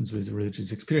persons with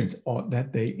religious experience, or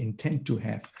that they intend to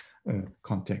have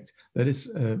contact. That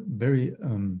is very,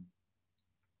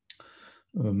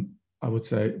 I would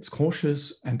say it's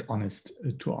cautious and honest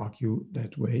to argue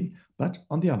that way. But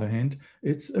on the other hand,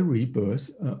 it's a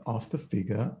rebirth of the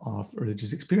figure of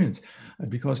religious experience,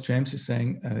 because James is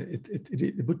saying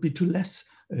it would be too less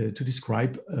to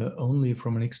describe only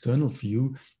from an external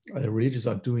view. Religious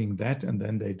are doing that, and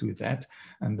then they do that,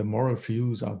 and the moral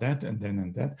views are that, and then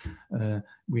and that.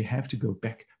 We have to go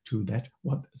back to that,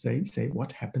 what they say,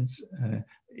 what happens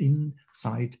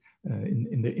inside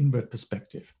in the inward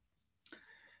perspective.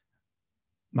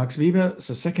 Max Weber,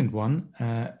 the second one,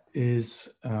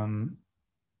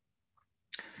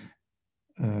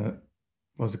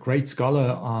 was a great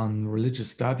scholar on religious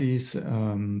studies.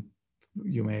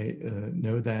 You may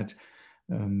know that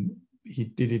he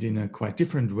did it in a quite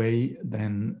different way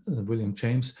than William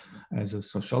James. As a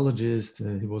sociologist,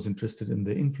 he was interested in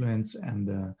the influence and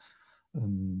the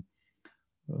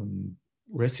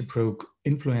reciprocal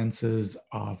influences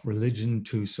of religion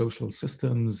to social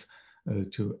systems,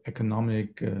 to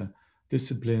economic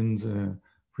disciplines.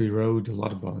 He wrote a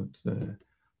lot about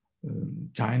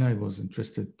China. He was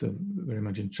interested very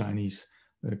much in Chinese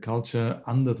culture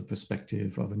under the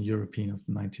perspective of an European of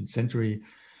the 19th century.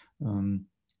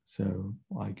 So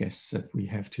I guess that we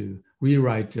have to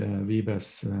rewrite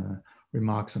Weber's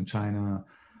remarks on China.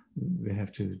 We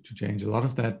have to change a lot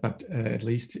of that, but at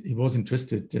least he was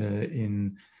interested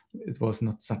in, it was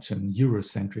not such an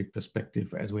Eurocentric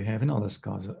perspective as we have in other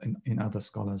scholars, in other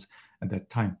scholars at that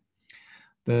time.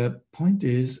 The point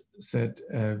is that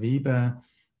Weber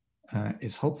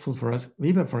is hopeful for us.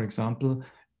 Weber, for example,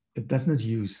 it does not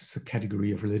use the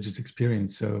category of religious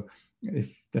experience. So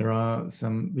if there are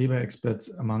some Weber experts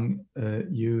among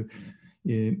you,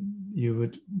 you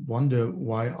would wonder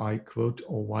why I quote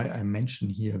or why I mention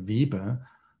here Weber.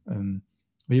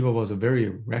 Weber was a very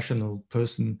rational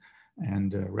person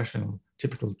and a rational,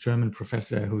 typical German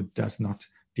professor who does not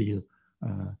deal,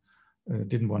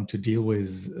 didn't want to deal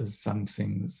with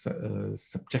something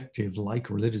subjective like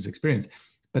religious experience.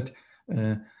 But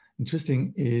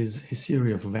interesting is his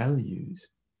theory of values.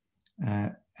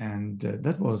 And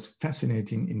that was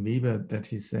fascinating in Weber, that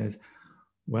he says,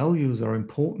 values are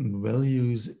important.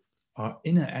 Values are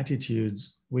inner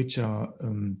attitudes which are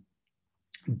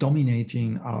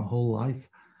dominating our whole life.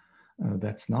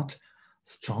 That's not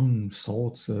strong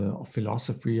thoughts of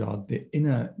philosophy or the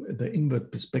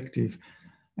inward perspective,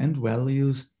 and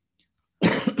values.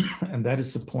 And that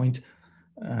is the point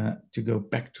to go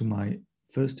back to my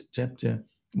first chapter,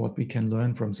 what we can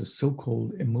learn from the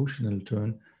so-called emotional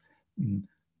turn.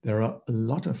 There are a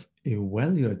lot of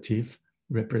evaluative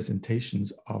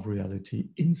representations of reality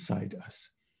inside us.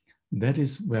 That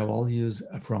is where values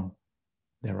are from.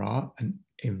 There are an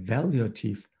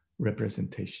evaluative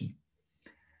representation.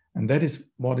 And that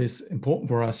is what is important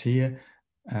for us here.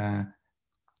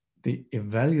 The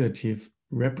evaluative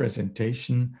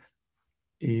representation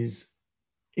is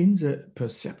in the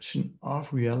perception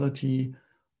of reality.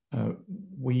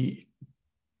 We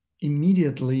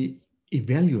immediately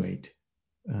evaluate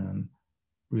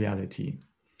reality.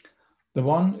 The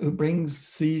one who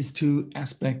brings these two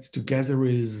aspects together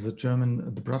is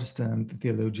the Protestant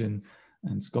theologian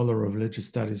and scholar of religious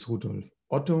studies, Rudolf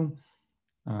Otto.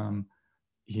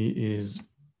 He is,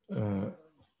 I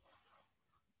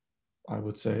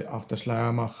would say, after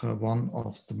Schleiermacher, one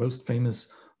of the most famous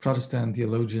Protestant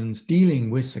theologians dealing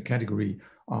with the category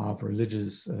of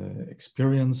religious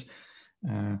experience.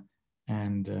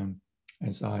 And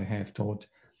as I have taught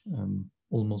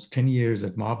almost 10 years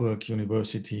at Marburg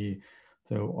University,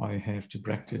 so I have to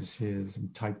practice his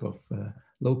type of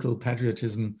local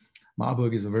patriotism.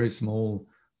 Marburg is a very small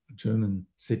German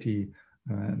city,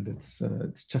 and it's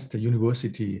just a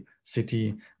university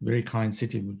city, very kind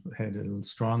city, had a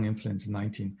strong influence in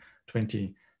 19th,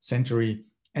 20th century.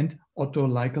 And Otto,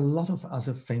 like a lot of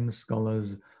other famous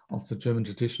scholars of the German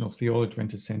tradition of theology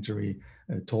 20th century,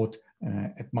 taught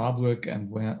at Marburg. And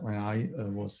when I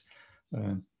was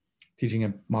teaching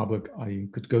at Marburg, I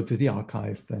could go to the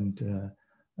archive and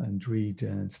read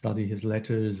and study his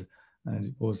letters. And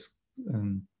it was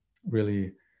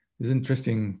really this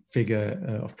interesting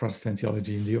figure of Protestant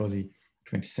theology in the early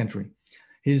 20th century.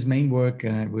 His main work,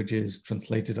 which is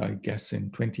translated, I guess,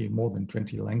 in more than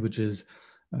 20 languages,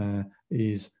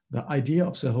 is the idea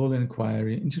of the whole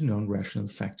inquiry into known rational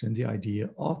fact and the idea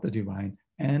of the divine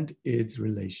and its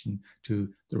relation to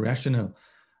the rational.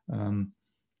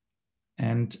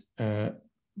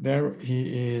 There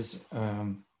he is.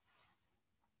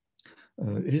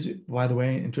 It is, by the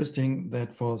way, interesting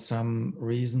that for some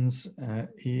reasons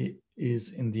he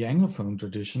is in the Anglophone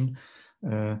tradition.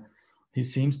 He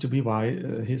seems to be wide.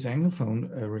 His Anglophone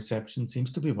reception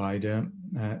seems to be wider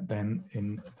than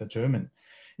in the German.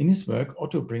 In his work,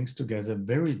 Otto brings together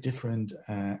very different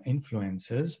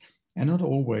influences, and not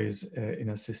always in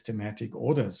a systematic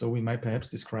order. So we might perhaps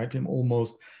describe him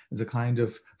almost as a kind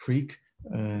of freak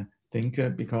thinker,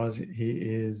 because he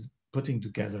is putting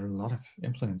together a lot of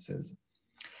influences.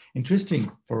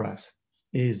 Interesting for us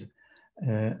is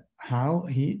how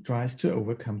he tries to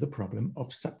overcome the problem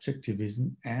of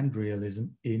subjectivism and realism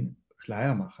in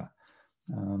Schleiermacher.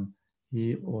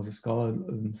 He was a scholar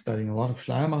studying a lot of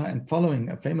Schleiermacher and following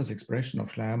a famous expression of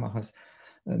Schleiermacher's,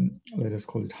 let us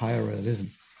call it higher realism.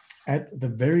 At the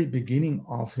very beginning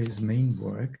of his main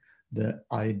work, the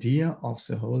idea of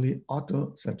the holy,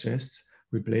 Otto suggests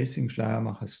replacing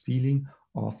Schleiermacher's feeling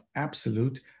of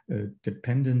absolute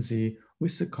dependency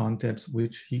with the concepts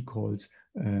which he calls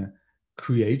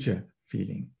creator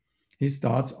feeling. He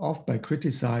starts off by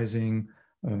criticizing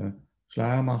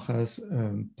Schleiermacher's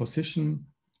position,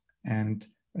 and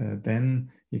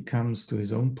then he comes to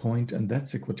his own point, and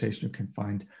that's a quotation you can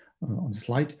find on the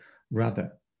slide.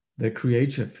 Rather, the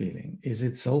creator feeling is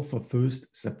itself a first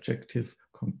subjective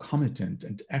concomitant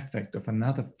and effect of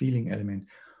another feeling element,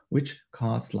 which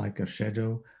casts like a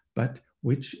shadow, but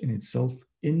which in itself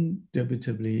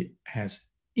indubitably has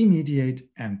immediate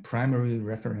and primary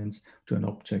reference to an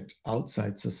object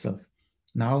outside the self.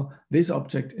 Now, this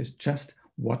object is just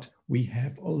what we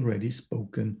have already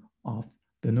spoken of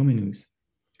the nominus.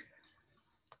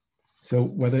 So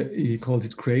whether he calls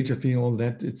it creator feeling, all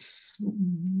that, is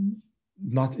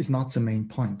not the main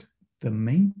point. The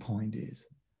main point is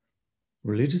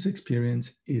religious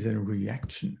experience is a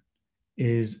reaction,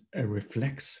 is a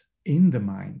reflex in the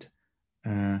mind.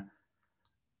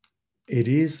 It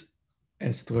is,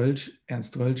 as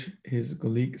Ernst Strölch, his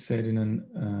colleague, said in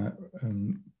a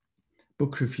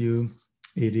book review,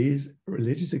 it is,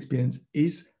 religious experience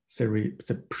is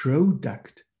the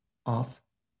product of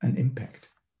an impact.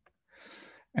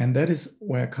 And that is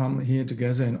where I come here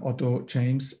together in Otto,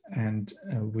 James, and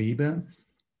Weber,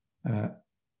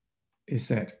 is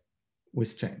that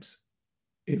with James,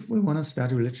 if we want to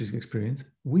study religious experience,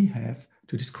 we have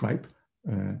to describe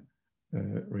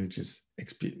religious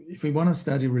experience. If we want to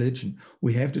study religion,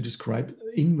 we have to describe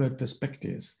inward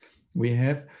perspectives. We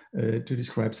have to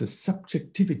describe the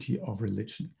subjectivity of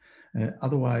religion.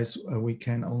 Otherwise, we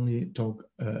can only talk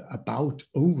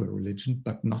over religion,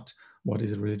 but not what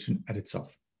is religion at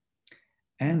itself.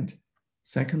 And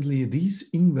secondly, these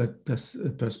inward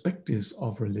perspectives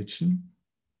of religion,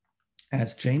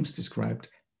 as James described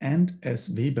and as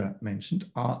Weber mentioned,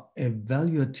 are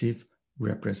evaluative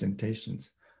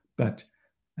representations. But,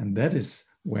 and that is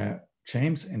where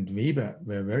James and Weber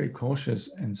were very cautious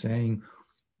and saying,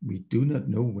 we do not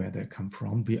know where they come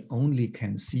from. We only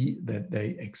can see that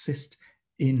they exist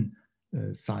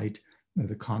inside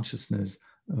the consciousness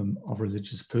of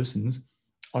religious persons.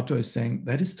 Otto is saying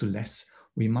that is too less.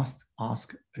 We must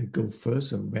ask, go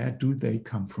further. Where do they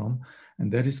come from?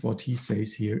 And that is what he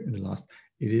says here in the last.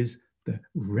 It is the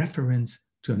reference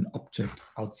to an object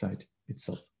outside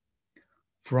itself.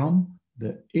 From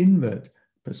the inward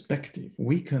perspective,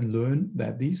 we can learn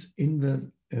that this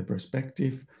inward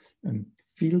perspective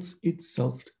feels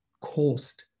itself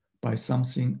caused by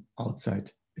something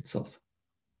outside itself.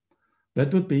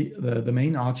 That would be the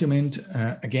main argument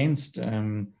against,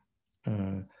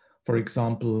 for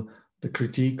example, the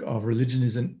critique of religion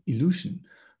is an illusion,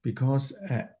 because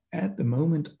at the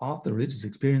moment of the religious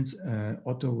experience,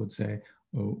 Otto would say,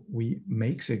 we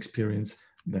make the experience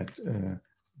that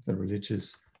the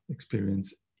religious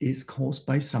experience is caused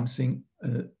by something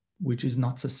which is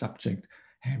not the subject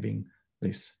having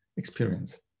this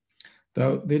experience.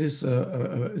 Though that is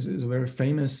a very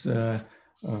famous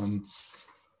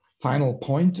final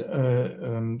point.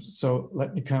 So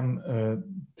let me come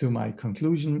to my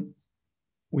conclusion.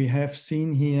 we have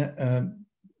seen here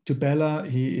to Bella,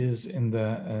 he is in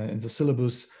the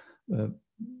syllabus,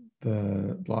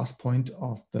 the last point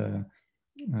of the,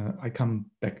 I come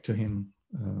back to him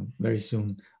very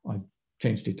soon. I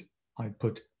changed it. I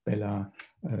put Bella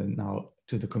now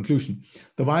to the conclusion.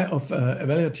 The way of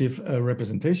evaluative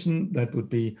representation, that would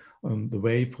be the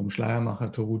way from Schleiermacher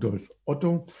to Rudolf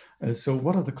Otto. So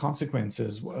what are the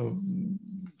consequences?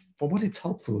 For what it's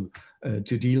helpful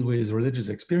to deal with religious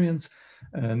experience?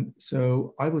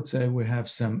 So I would say we have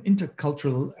some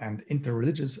intercultural and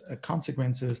interreligious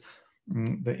consequences.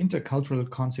 The intercultural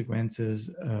consequences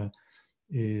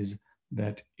is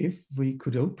that if we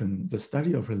could open the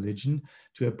study of religion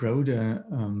to a broader,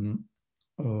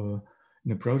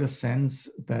 in a broader sense,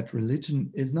 that religion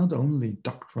is not only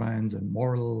doctrines and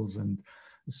morals and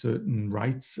certain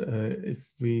rights, if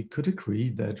we could agree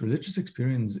that religious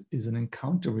experience is an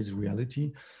encounter with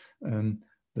reality,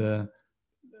 the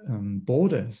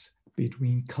borders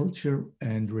between culture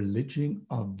and religion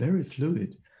are very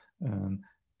fluid.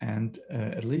 And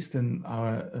at least in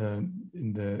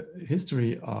the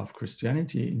history of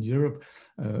Christianity in Europe,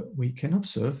 we can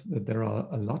observe that there are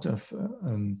a lot of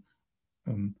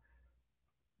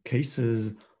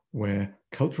cases where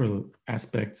cultural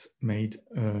aspects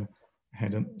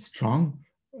had a strong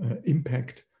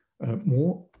impact,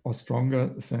 more or stronger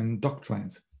than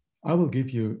doctrines. I will give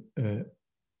you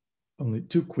only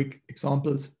two quick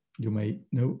examples. You may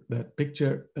know that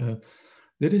picture.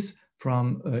 That is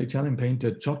from Italian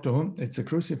painter Giotto. It's a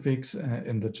crucifix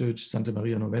in the church Santa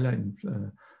Maria Novella in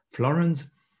Florence,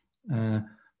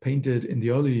 painted in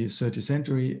the early 30th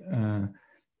century.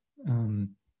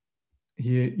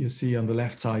 Here you see on the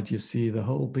left side, you see the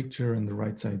whole picture, and the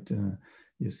right side,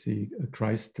 you see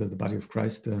Christ, the body of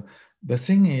Christ. The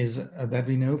thing is that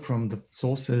we know from the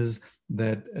sources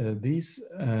that this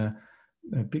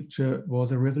picture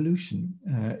was a revolution.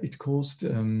 It caused,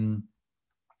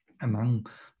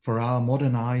 for our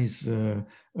modern eyes,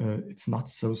 it's not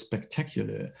so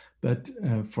spectacular, but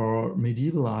for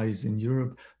medieval eyes in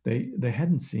Europe, they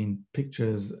hadn't seen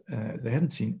pictures, they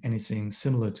hadn't seen anything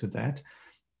similar to that.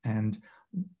 And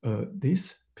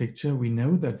this picture, we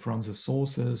know that from the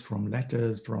sources, from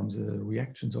letters, from the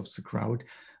reactions of the crowd,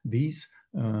 these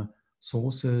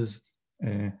sources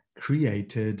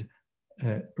created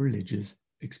religious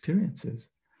experiences,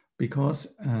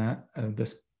 because the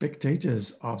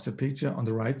spectators of the picture on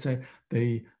the right side,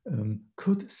 they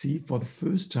could see for the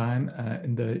first time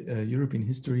in the European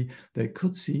history, they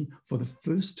could see for the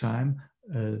first time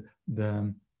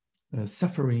the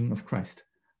suffering of Christ.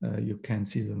 You can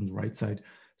see them on the right side.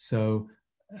 So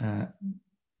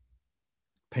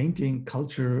painting,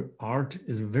 culture, art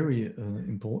is a very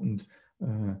important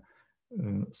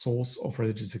source of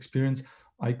religious experience.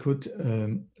 I could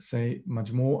say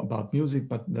much more about music,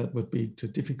 but that would be too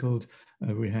difficult.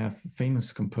 We have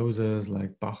famous composers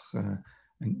like Bach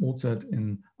and Mozart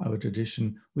in our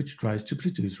tradition, which tries to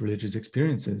produce religious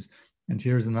experiences. And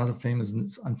here is another famous,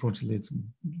 and unfortunately it's a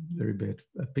very bad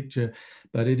picture,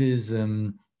 but it is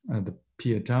the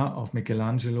Pietà of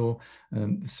Michelangelo.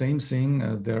 The same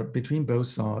thing, there between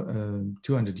both are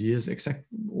 200 years,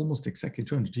 almost exactly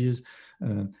 200 years.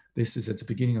 This is at the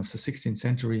beginning of the 16th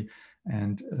century.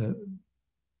 And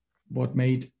what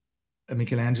made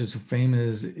Michelangelo so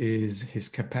famous is his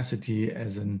capacity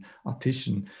as an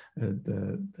artisan.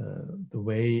 The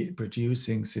way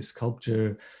producing this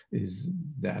sculpture is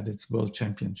at its world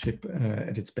championship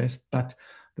at its best. But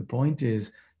the point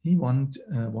is, he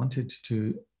wanted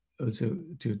to also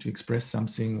to express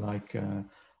something like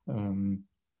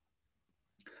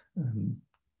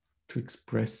to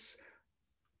express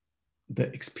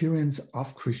the experience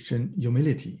of Christian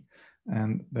humility,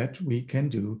 and that we can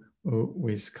do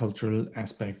with cultural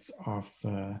aspects of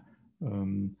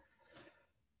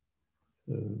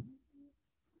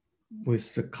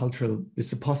with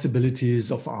the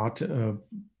possibilities of art.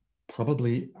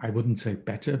 Probably, I wouldn't say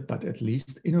better, but at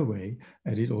least in a way,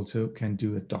 and it also can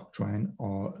do a doctrine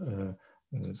or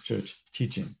church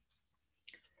teaching.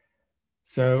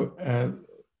 So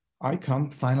I come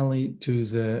finally to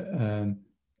the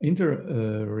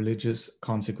interreligious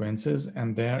consequences,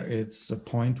 and there it's a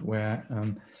point where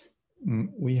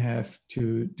we have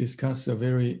to discuss a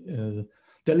very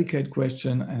delicate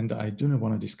question, and I do not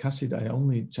want to discuss it. I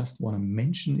only just want to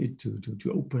mention it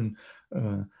to open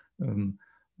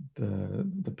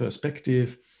the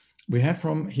perspective. We have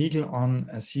from Hegel on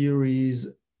a series,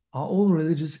 are all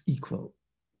religions equal?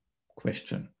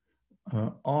 Question.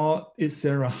 Or is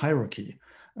there a hierarchy?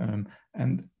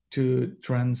 And to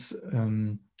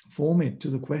transform it to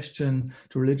the question,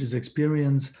 to religious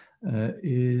experience,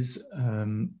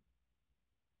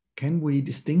 can we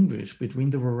distinguish between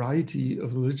the variety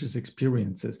of religious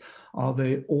experiences? Are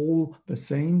they all the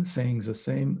same, saying the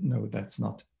same? No, that's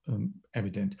not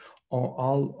evident. Or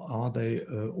are they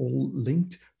all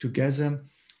linked together?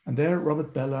 And there,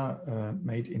 Robert Bellah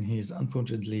made in his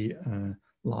unfortunately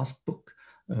last book,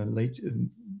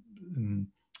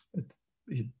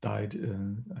 he died,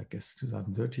 I guess,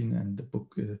 2013, and the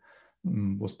book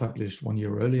was published 1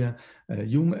 year earlier,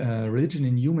 Religion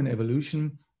in Human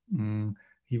Evolution.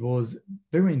 He was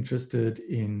very interested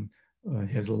in,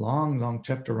 he has a long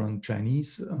chapter on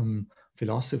Chinese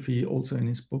philosophy also in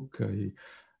his book. He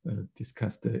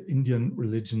discussed the Indian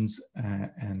religions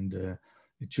and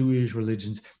the Jewish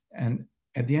religions. And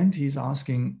at the end, he's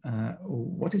asking,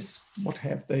 what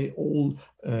have they all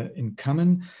in common?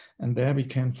 And there we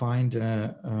can find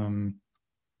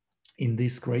in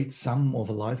this great sum of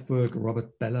a life work,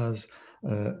 Robert Bellah's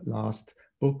last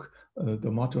book,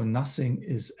 the motto, "Nothing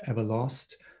is ever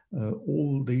lost."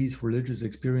 All these religious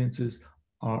experiences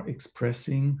are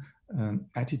expressing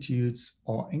attitudes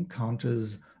or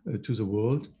encounters to the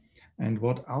world. And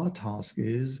what our task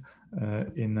is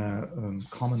in a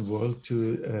common world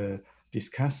to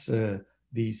discuss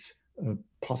these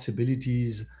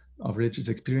possibilities of religious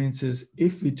experiences.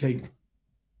 If we take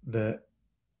the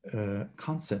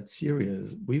concept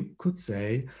serious, we could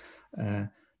say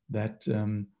that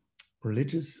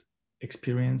religious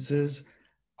experiences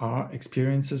are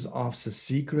experiences of the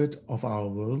secret of our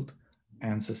world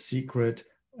and the secret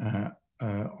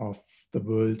of the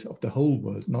world, of the whole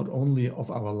world, not only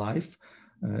of our life.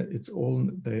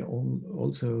 They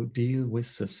also deal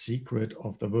with the secret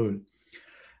of the world.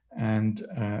 And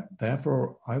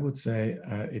therefore, I would say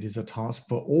it is a task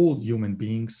for all human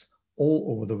beings all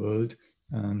over the world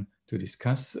to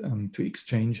discuss, to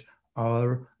exchange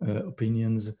our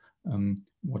opinions,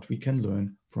 what we can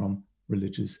learn from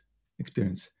religious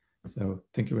experience. So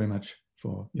thank you very much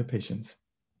for your patience.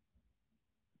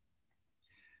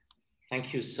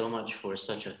 Thank you so much for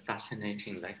such a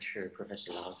fascinating lecture,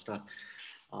 Professor Lauster.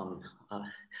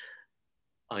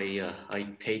 I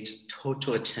paid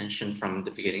total attention from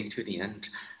the beginning to the end,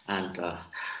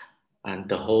 and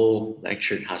the whole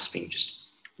lecture has been just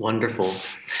wonderful.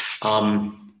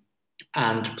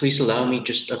 And please allow me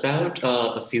just about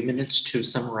a few minutes to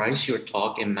summarize your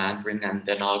talk in Mandarin, and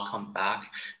then I'll come back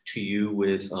to you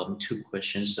with 2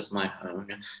 questions of my own,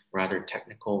 rather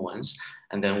technical ones.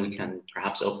 And then we can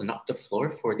perhaps open up the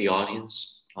floor for the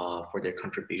audience for their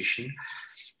contribution.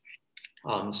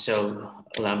 So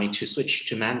allow me to switch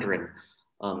to Mandarin.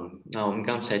 那我们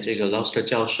刚才这个 Lauster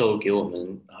教授给我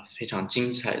们非常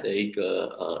精彩的一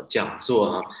个讲座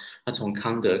啊，他从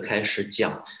康德开始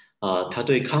讲。他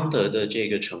对康德的这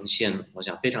个呈现，我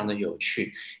想非常的有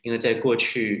趣，因为在过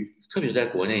去，特别是在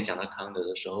国内讲到康德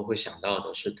的时候，会想到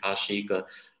的是他是一个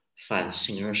反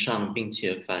形而上并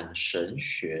且反神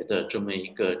学的这么一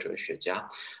个哲学家。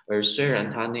而虽然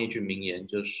他那句名言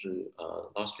就是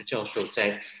Lauster 教授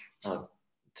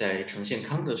在呈现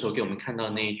康德的时候给我们看到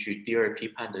那一句第二批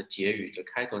判的结语的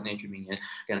开头那句名言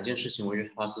，2件事情我越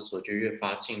发思索就越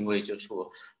发敬畏，就是我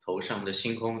头上的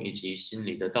星空以及心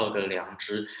里的道德良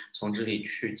知，从这里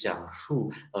去讲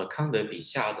述康德笔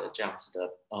下的这样子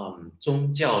的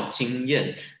宗教经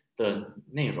验的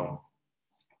内容。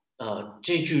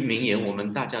这句名言我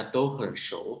们大家都很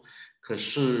熟，可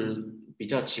是比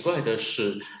较奇怪的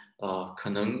是可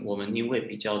能我们因为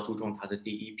比较注重他的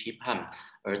第一批判，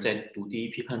而在读第一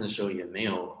批判的时候也没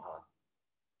有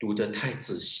读得太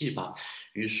仔细吧，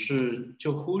于是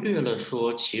就忽略了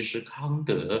说，其实康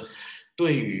德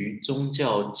对于宗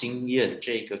教经验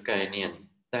这个概念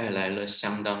带来了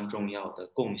相当重要的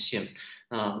贡献。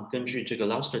那根据这个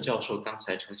Lauster 教授刚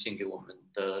才呈现给我们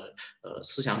的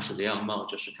思想史的样貌，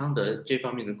就是康德这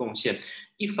方面的贡献，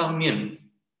一方面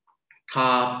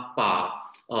他把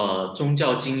宗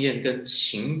教经验跟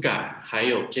情感，还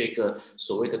有这个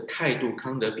所谓的态度，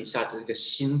康德笔下的这个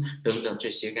心等等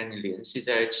这些概念联系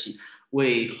在一起，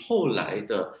为后来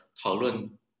的讨论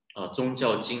宗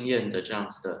教经验的这样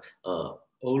子的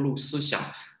欧陆思想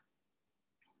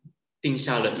定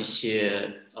下了一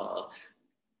些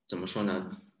怎么说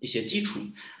呢？一些基础。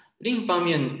另一方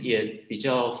面也比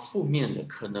较负面的，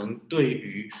可能对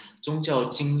于宗教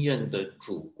经验的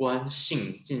主观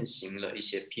性进行了一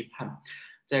些批判。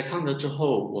在康德之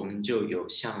后，我们就有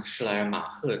像施莱尔马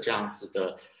赫这样子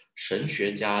的神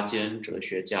学家兼哲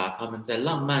学家，他们在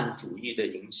浪漫主义的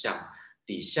影响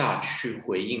底下去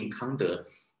回应康德。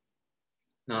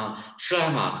那施莱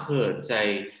尔马赫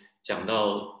在讲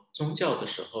到宗教的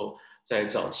时候，在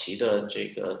早期的这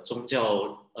个宗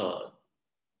教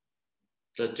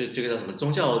这个叫什么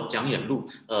宗教讲演录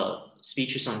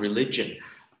Speeches on Religion。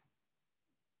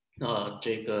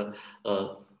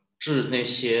致那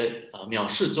些藐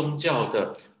视宗教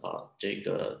的这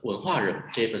个文化人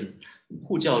这本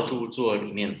护教著作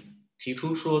里面提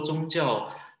出说，宗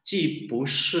教既不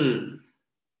是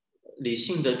理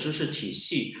性的知识体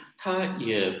系，它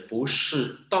也不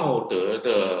是道德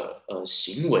的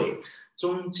行为。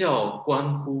宗教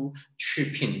关乎去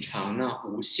品尝那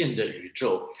无限的宇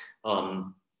宙，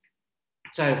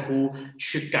在乎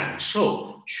去感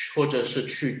受，或者是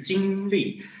去经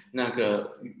历那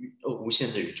个无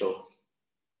限的宇宙。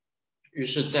于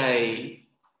是，在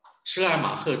施莱尔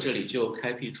马赫这里就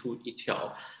开辟出一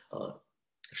条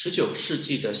19世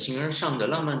纪的形而上的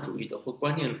浪漫主义的或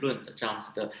观念论的这样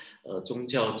子的宗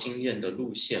教经验的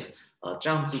路线，这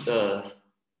样子的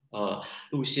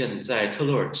路线在特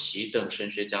洛尔奇等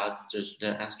神学家，就是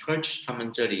在 Church 他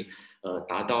们这里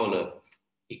达到了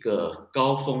一个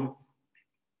高峰，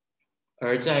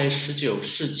而在19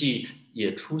世纪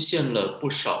也出现了不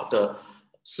少的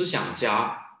思想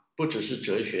家。不只是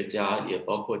哲学家，也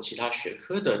包括其他学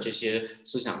科的这些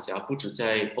思想家，不止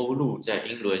在欧陆，在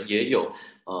英伦也有。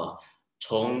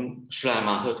从施莱尔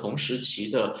马赫同时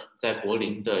期的在柏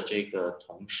林的这个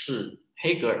同事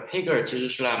黑格尔其实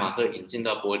施莱尔马赫引进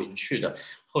到柏林去的，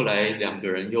后来两个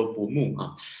人又不睦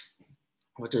啊。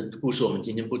这故事我们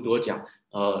今天不多讲。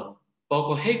包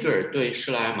括黑格尔对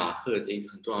施莱尔马赫的一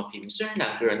个很重要的批评，虽然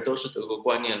两个人都是德国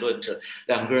观念论者，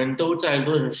两个人都在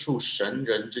论述神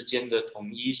人之间的同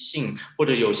一性，或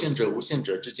者有限者无限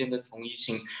者之间的同一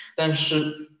性，但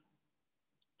是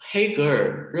黑格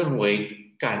尔认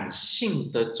为感性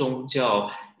的宗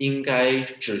教应该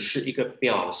只是一个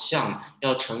表象，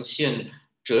要呈现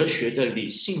哲学的理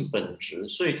性本质，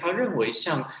所以他认为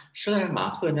像施莱尔马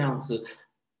赫那样子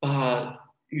把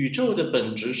宇宙的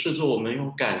本质视作我们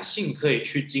用感性可以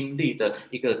去经历的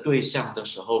一个对象的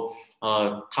时候，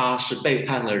他是背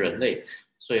叛了人类。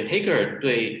所以黑格尔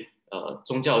对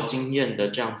宗教经验的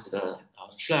这样子的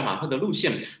施莱尔马赫的路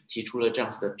线提出了这样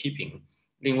子的批评。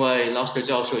另外 Lauster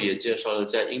教授也介绍了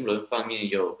在英伦方面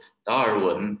有达尔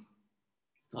文，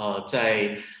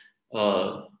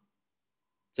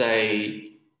在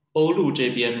欧陆这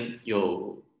边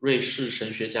有瑞士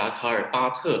神学家卡尔巴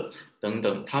特等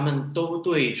等，他们都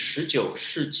对19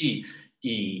世纪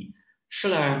以施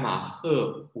莱尔马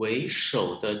赫为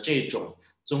首的这种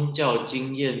宗教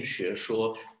经验学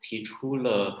说提出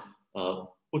了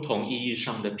不同意义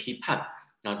上的批判。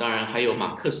那当然还有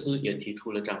马克思也提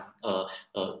出了这样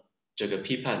这个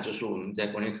批判，就是我们在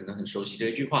国内可能很熟悉的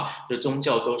一句话，就宗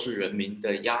教都是人民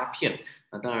的鸦片。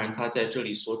那当然他在这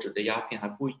里所指的鸦片还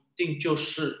不一定就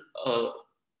是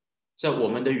在我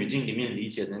们的语境里面理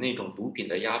解的那种毒品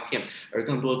的鸦片，而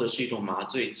更多的是一种麻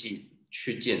醉剂，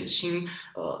去减轻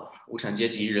无产阶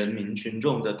级人民群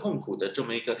众的痛苦的这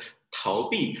么一个逃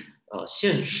避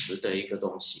现实的一个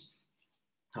东西。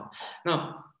好，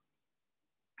那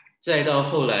再到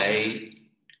后来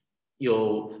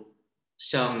有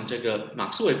像这个马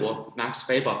克思韦伯 Max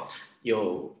Weber，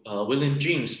 有William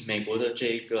James 美国的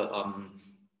这个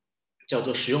叫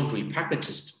做实用主义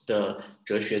pragmatist 的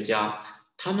哲学家，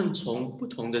他们从不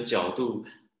同的角度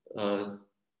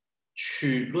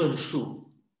去论述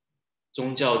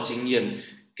宗教经验，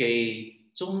给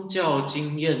宗教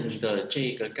经验的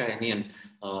这个概念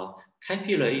开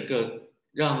辟了一个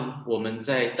让我们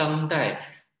在当代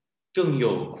更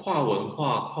有跨文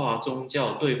化、跨宗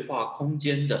教对话空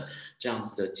间的这样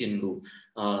子的进入。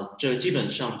这基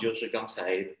本上就是刚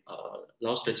才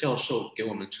Lauster 教授给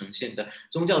我们呈现的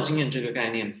宗教经验这个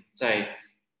概念在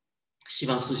西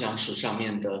方思想史上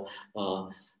面的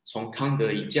从康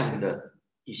德以降的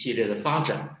一系列的发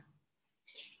展。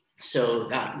So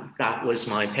that was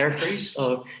my paraphrase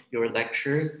of your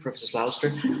lecture, Professor Lauster,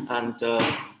 and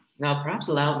now perhaps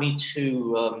allow me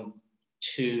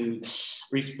to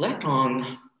reflect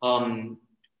on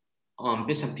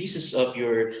bits and pieces of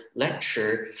your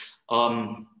lecture,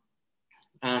 and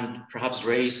perhaps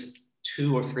raise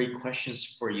 2 or 3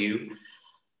 questions for you.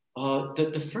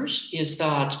 The first is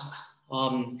that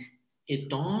it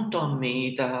dawned on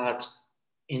me that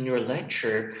in your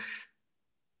lecture,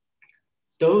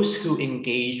 those who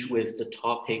engage with the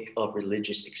topic of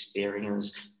religious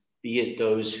experience, be it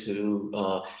those who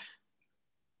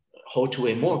hold to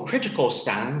a more critical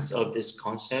stance of this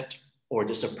concept or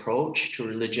this approach to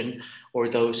religion, or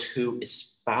those who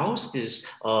espouse this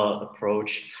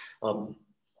approach,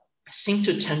 seem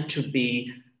to tend to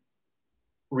be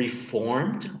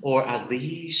Reformed, or at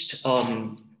least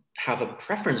have a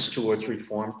preference towards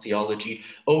Reformed theology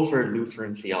over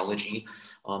Lutheran theology.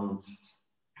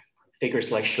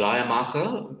 Figures like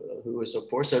Schleiermacher, who was of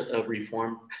course a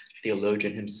Reformed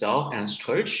theologian himself, and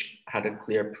Sturge had a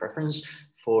clear preference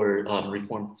for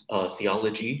Reformed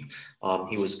theology.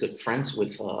 He was good friends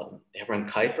with Reverend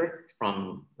Kuyper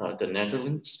from the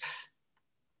Netherlands,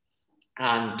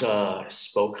 and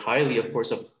spoke highly, of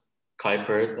course, of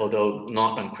Kuyper, although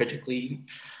not uncritically.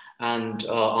 And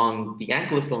on the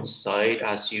Anglophone side,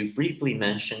 as you briefly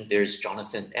mentioned, there's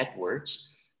Jonathan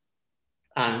Edwards.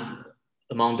 And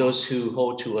among those who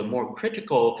hold to a more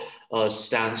critical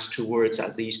stance towards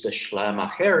at least the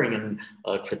Schleiermacherian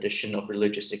tradition of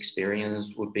religious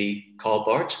experience would be Karl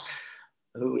Barth,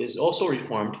 who is also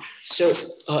Reformed. So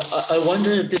I wonder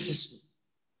if this is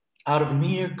out of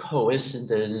mere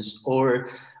coincidence, or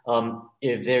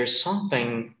if there's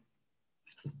something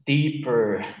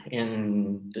deeper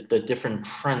in the different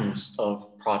trends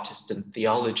of Protestant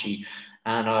theology.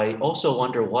 And I also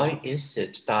wonder, why is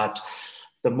it that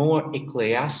the more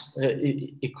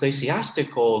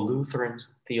ecclesiastical Lutheran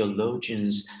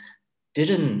theologians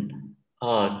didn't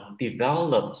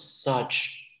develop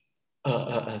such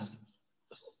a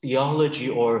theology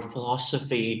or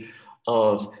philosophy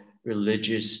of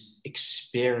religious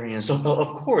experience? Of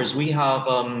course, we have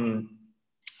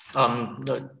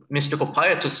the mystical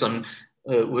pietism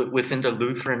within the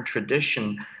Lutheran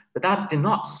tradition, but that did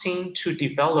not seem to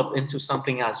develop into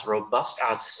something as robust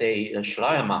as, say,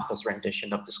 Schleiermacher's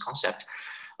rendition of this concept.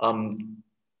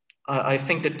 I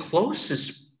think the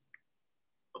closest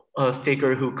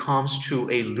figure who comes to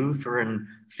a Lutheran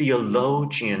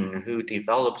theologian who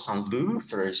develops on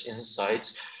Luther's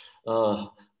insights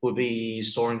would be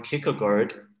Søren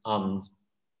Kierkegaard.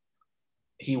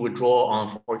 He would draw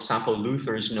on, for example,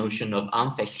 Luther's notion of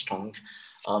Anfechtung,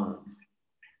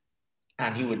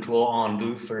 and he would draw on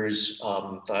Luther's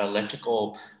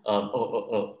dialectical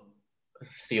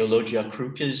Theologia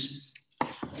Crucis,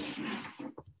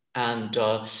 and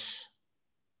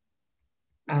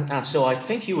so I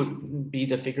think he would be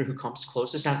the figure who comes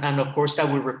closest. And of course,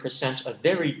 that would represent a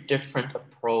very different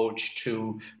approach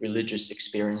to religious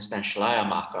experience than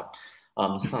Schleiermacher.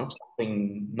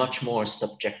 Something much more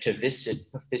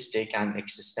subjectivistic and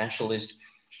existentialist.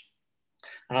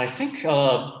 And I think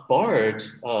Barth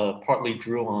partly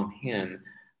drew on him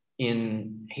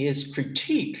in his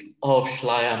critique of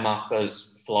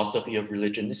Schleiermacher's philosophy of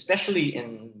religion, especially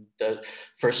in the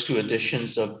first two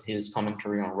editions of his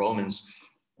commentary on Romans.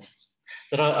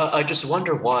 But I just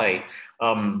wonder why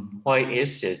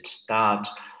is it that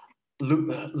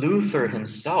Luther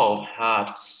himself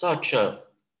had such a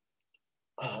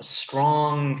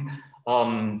strong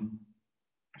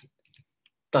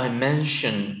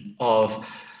dimension of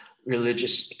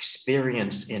religious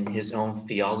experience in his own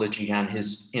theology and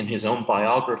in his own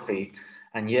biography,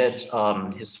 and yet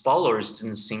his followers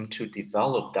didn't seem to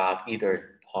develop that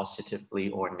either positively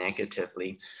or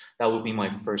negatively? That would be my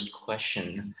first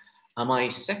question. My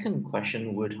second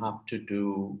question would have to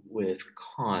do with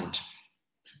Kant.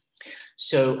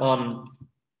 So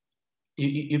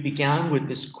you began with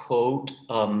this quote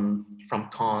from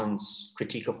Kant's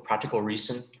Critique of Practical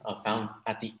Reason, found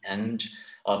at the end,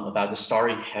 about the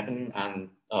starry heaven and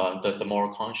the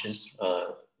moral conscience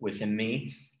within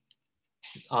me.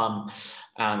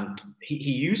 And he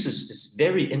uses this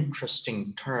very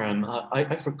interesting term.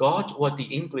 I forgot what the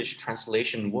English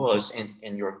translation was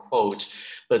in your quote,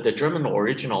 but the German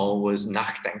original was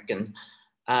Nachdenken.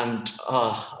 And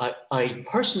I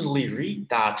personally read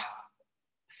that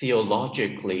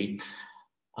theologically.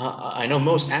 I know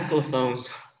most Anglophone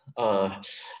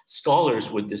scholars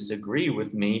would disagree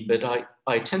with me, but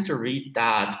I tend to read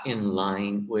that in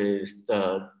line with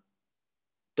the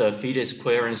Fides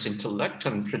Quaerens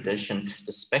Intellectum tradition,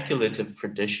 the speculative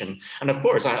tradition. And of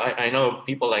course, I know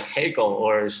people like Hegel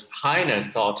or Heine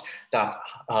thought that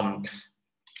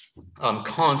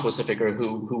Kant was a figure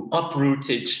who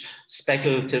uprooted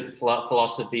speculative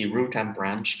philosophy, root and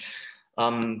branch.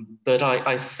 But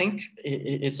I think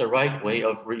it's a right way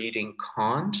of reading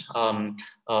Kant,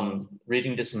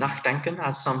 reading this Nachdenken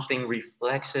as something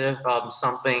reflexive,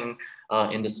 something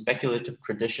in the speculative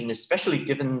tradition, especially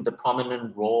given the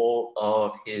prominent role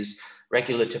of his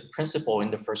regulative principle in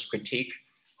the first critique,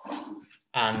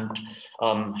 and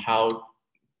how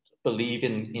belief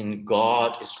in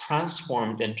God is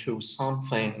transformed into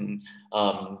something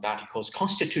that he calls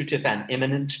constitutive and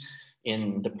immanent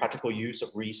in the practical use of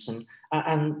reason.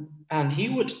 And he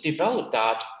would develop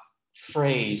that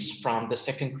phrase from the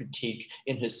second critique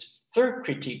in his third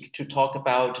critique to talk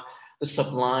about the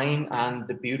sublime and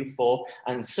the beautiful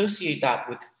and associate that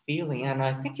with feeling. And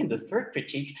I think in the third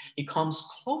critique, he comes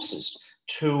closest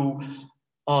to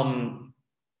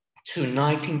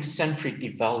 19th century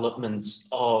developments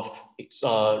of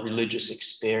religious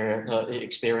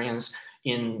experience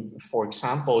in, for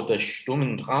example, the Sturm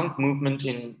und Drang movement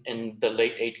in the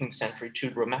late 18th century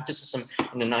to Romanticism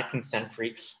in the 19th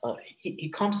century, he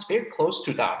comes very close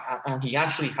to that. And he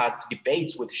actually had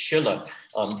debates with Schiller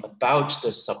about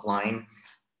the sublime.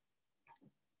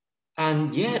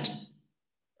 And yet,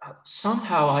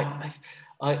 somehow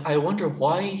I wonder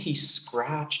why he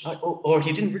scratched, or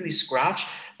he didn't really scratch,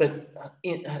 but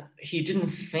he didn't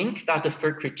think that the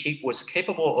third critique was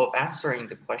capable of answering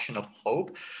the question of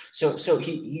hope. So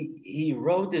he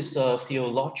wrote this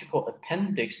theological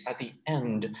appendix at the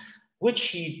end, which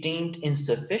he deemed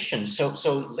insufficient.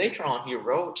 So later on, he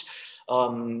wrote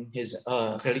his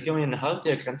Religion innerhalb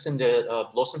der Grenzen der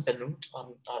bloßen Vernunft,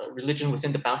 religion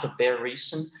within the bounds of bare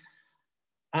reason.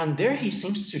 And there he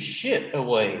seems to shift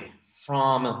away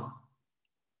from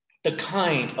the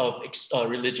kind of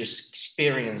religious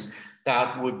experience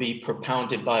that would be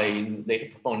propounded by later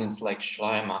proponents like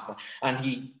Schleiermacher. And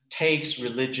he takes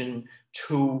religion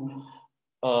to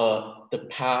the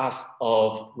path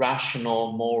of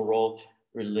rational, moral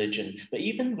religion. But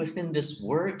even within this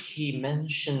work, he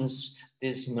mentions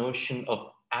this notion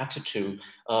of attitude,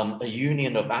 a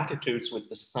union of attitudes with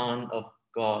the Son of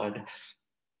God.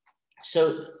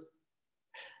 So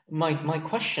my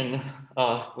question,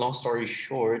 long story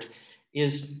short,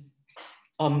 is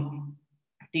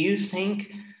do you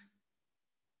think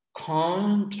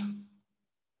Kant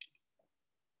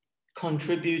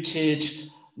contributed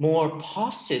more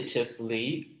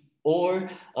positively, or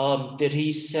did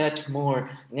he set more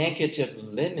negative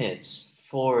limits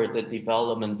for the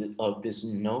development of this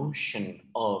notion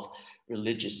of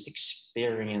religious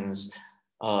experience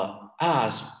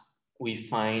as we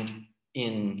find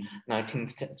in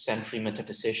 19th century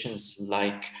metaphysicians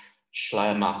like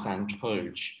Schleiermacher and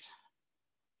Troeltsch?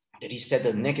 Did he set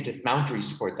the negative boundaries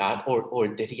for that, or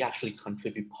did he actually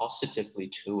contribute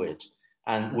positively to it?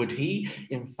 And would he,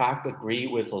 in fact, agree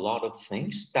with a lot of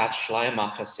things that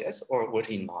Schleiermacher says, or would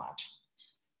he not?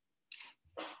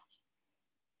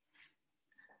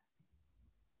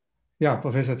 Yeah,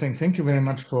 Professor Zheng, thank you very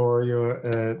much for your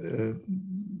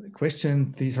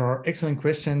question. These are excellent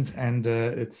questions, and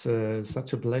it's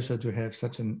such a pleasure to have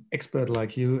such an expert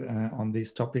like you on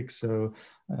these topics. So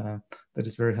that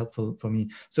is very helpful for me.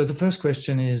 So the first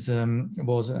question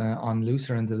was on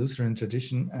Lutheran, the Lutheran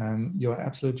tradition. You're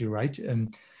absolutely right. And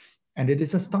it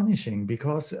is astonishing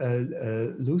because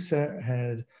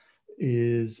Luther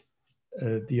is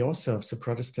the author of the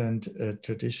Protestant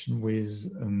tradition with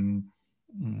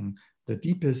the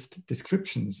deepest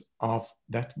descriptions of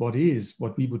that what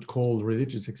we would call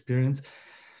religious experience.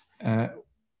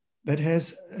 That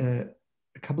has a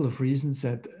couple of reasons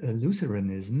that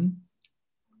Lutheranism,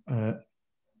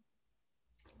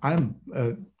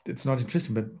 it's not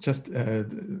interesting, but just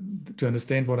to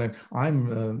understand what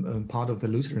I'm part of the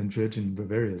Lutheran Church in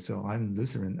Bavaria, so I'm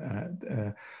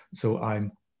Lutheran, so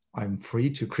I'm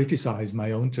free to criticize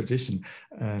my own tradition.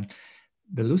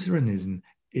 The Lutheranism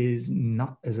is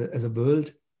not, as a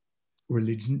world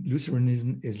religion,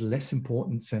 Lutheranism is less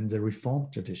important than the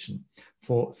Reformed tradition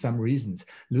for some reasons.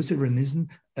 Lutheranism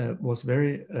was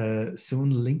very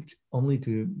soon linked only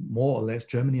to more or less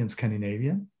Germany and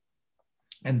Scandinavia.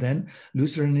 And then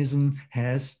Lutheranism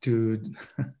has to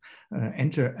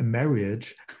enter a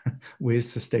marriage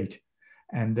with the state.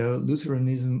 And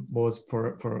Lutheranism was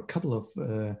for a couple of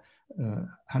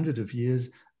hundred of years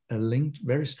linked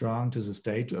very strong to the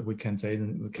state. We can say,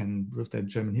 we can prove that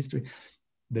German history.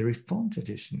 The Reformed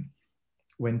tradition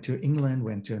went to England,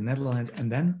 went to the Netherlands, and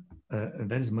then, and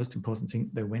that is the most important thing,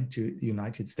 they went to the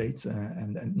United States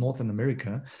and Northern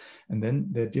America, and then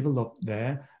they developed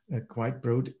there a quite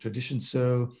broad tradition.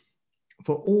 So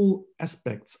for all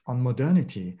aspects on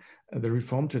modernity, the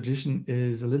Reformed tradition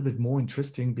is a little bit more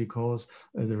interesting because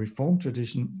the Reformed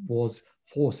tradition was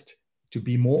forced to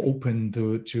be more open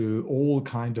to all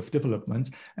kind of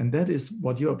developments. And that is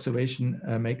what your observation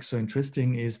makes so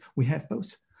interesting, is we have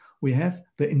both. We have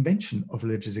the invention of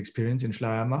religious experience in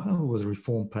Schleiermacher, who was a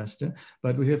Reformed pastor,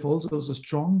 but we have also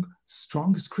the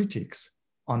strongest critics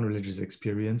on religious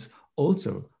experience,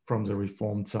 also from the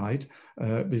Reformed side,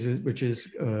 which is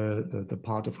the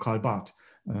part of Karl Barth.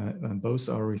 And both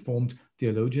are Reformed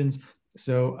theologians.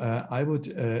 So I would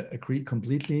agree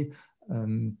completely.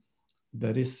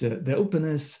 That is the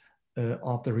openness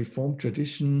of the Reformed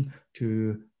tradition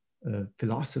to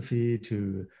philosophy,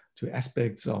 to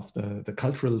aspects of the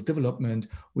cultural development,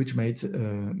 which makes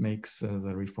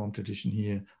the Reformed tradition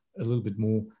here a little bit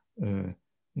more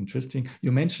interesting.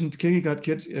 You mentioned Kierkegaard.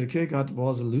 Kierkegaard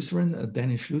was a Lutheran, a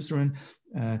Danish Lutheran,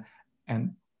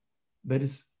 and that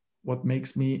is what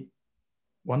makes me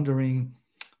wondering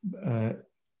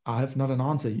I have not an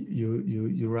answer.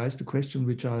 You raised a question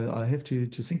which I have to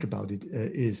think about. It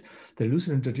is the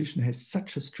Lutheran tradition has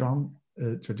such a strong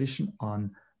tradition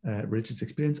on religious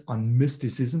experience, on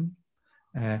mysticism,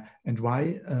 and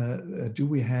why do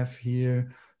we have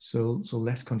here so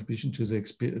less contribution to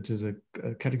the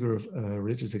category of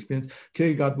religious experience?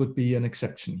 Kierkegaard would be an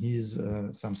exception. He is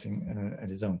something at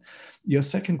his own. Your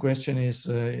second question is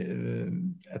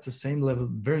at the same level,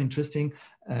 very interesting.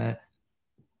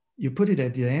 You put it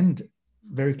at the end,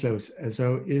 very close.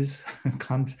 So is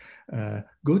Kant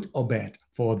good or bad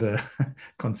for the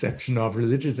conception of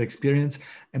religious experience?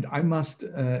 And I must,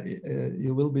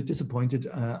 you will be disappointed,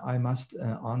 I must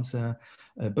answer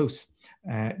both.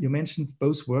 You mentioned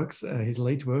both works, his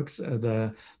late works,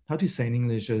 how do you say in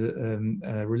English,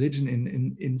 religion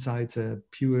inside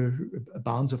pure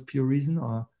bounds of pure reason,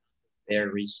 or? Bare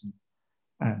reason.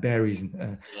 Bare reason.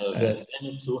 Bennett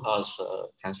Luhra's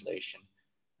translation.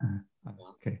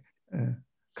 Okay.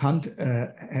 Kant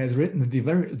has written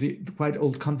the quite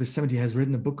old Kant with 70 has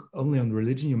written a book only on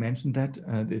religion. You mentioned that,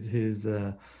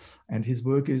 and his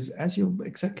work is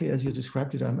exactly as you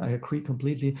described it. I agree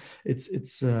completely.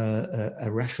 It's a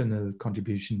rational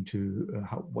contribution to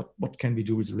what can we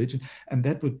do with religion, and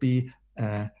that would be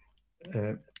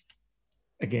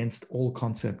against all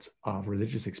concepts of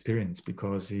religious experience,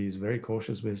 because he's very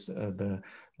cautious with the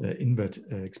inward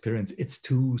experience. It's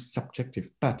too subjective.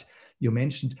 But you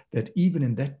mentioned that even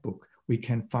in that book, we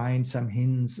can find some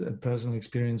hints, personal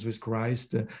experience with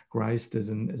Christ, Christ as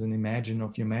an imagine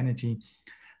of humanity,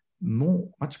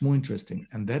 much more interesting.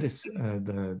 And that is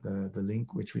the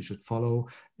link which we should follow,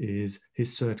 is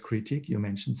his third critique. You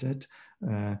mentioned that.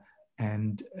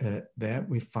 And there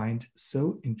we find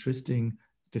so interesting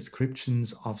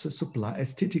descriptions of the sublime,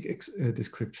 aesthetic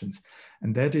descriptions.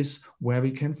 And that is where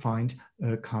we can find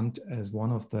Kant as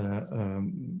one of the,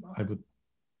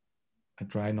 I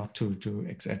try not to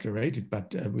exaggerate it,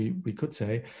 but we could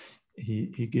say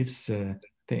he gives the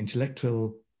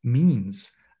intellectual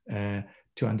means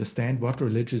to understand what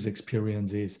religious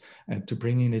experience is, and to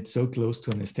bring in it so close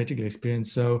to an aesthetic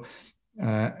experience. So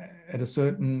at a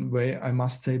certain way, I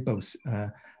must say both.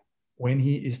 When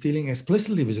he is dealing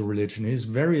explicitly with a religion, he is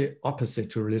very opposite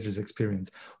to religious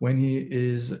experience. When he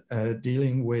is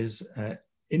dealing with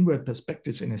inward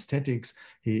perspectives in aesthetics,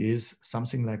 he is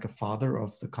something like a father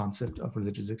of the concept of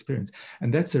religious experience.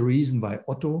 And that's the reason why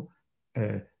Otto,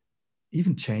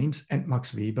 even James and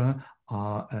Max Weber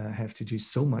have to do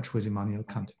so much with Immanuel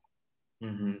Kant.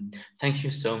 Mm-hmm. Thank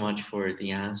you so much for the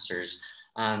answers.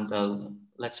 And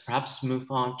let's perhaps move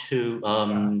on to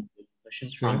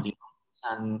questions from the audience.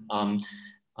 And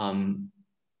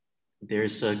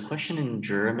there's a question in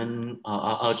German.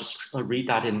 I'll just read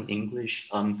that in English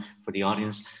for the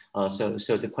audience. So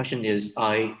the question is,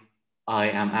 I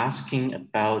am asking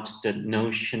about the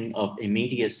notion of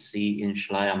immediacy in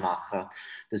Schleiermacher.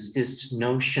 Does this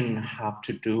notion have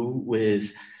to do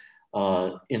with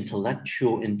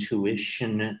intellectual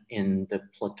intuition in the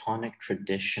Platonic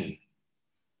tradition?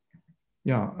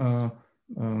 Yeah,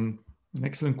 an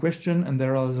excellent question. And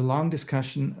there is a long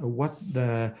discussion what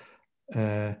the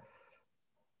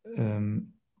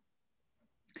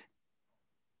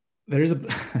there is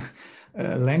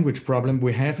a language problem.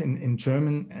 We have in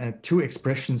German two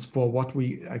expressions for what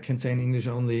I can say in English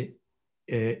only,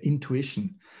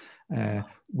 intuition. Can.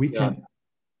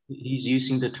 He's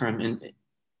using the term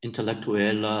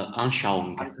intellektuelle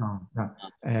Anschauung.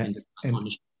 In the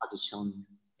Platonischen tradition.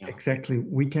 Yeah. Exactly.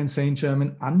 We can say in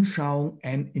German Anschauung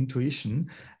and intuition,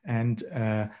 and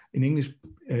in English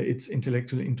it's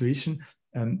intellectual intuition.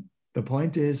 The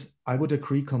point is, I would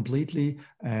agree completely.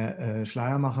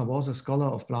 Schleiermacher was a scholar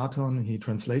of Platon. He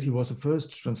was the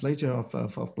first translator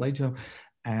of Plato.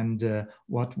 And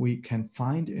what we can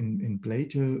find in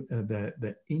Plato,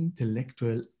 the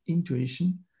intellectual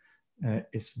intuition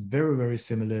is very, very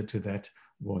similar to that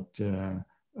what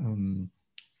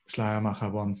Schleiermacher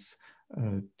wants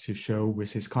to show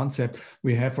with his concept.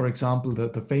 We have, for example,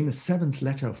 the famous seventh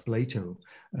letter of Plato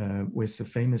with the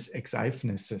famous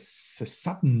exeifness, the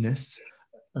suddenness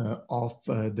of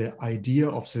the idea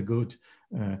of the good.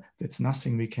 That's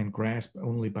nothing we can grasp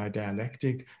only by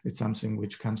dialectic. It's something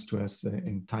which comes to us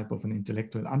in type of an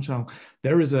intellectual Anschauung.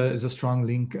 There is a strong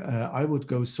link. I would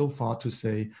go so far to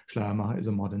say Schleiermacher is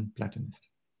a modern Platonist.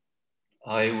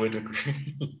 I would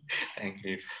agree. Thank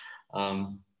you.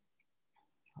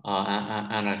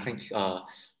 And I think,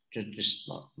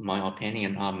 just my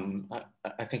opinion,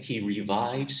 I think he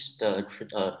revives the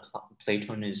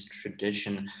Platonist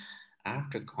tradition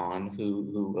after Kant,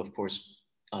 who of course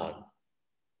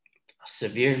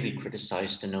severely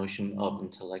criticized the notion of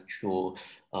intellectual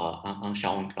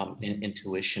Anschauung,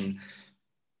 intuition.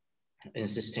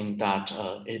 insisting that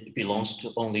it belongs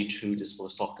only to this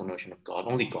philosophical notion of God.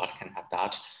 Only God can have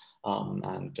that.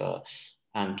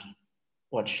 And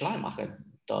what Schleiermacher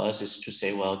does is to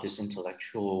say, well, this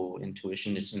intellectual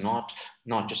intuition is not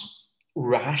just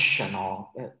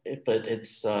rational, but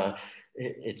it's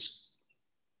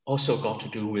also got to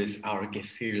do with our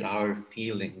Gefühl, our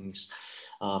feelings.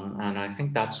 And I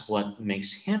think that's what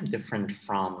makes him different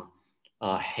from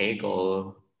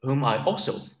Hegel, whom I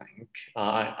also think,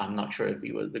 I'm not sure if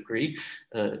you would agree,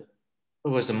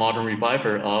 was a modern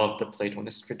reviver of the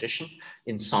Platonist tradition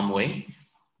in some way.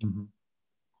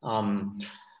 Mm-hmm.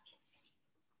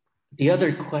 The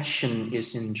other question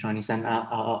is in Chinese, and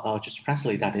I'll just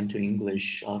translate that into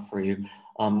English for you.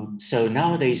 So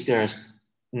nowadays there's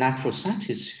natural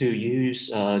scientists who use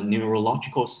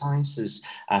neurological sciences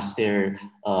as their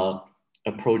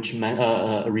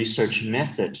research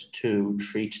method to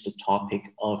treat the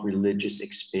topic of religious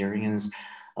experience,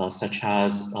 such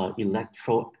as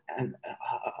and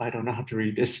I don't know how to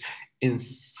read this,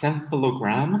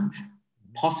 encephalogram,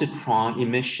 positron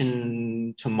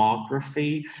emission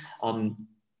tomography,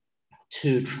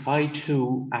 to try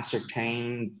to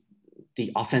ascertain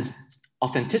the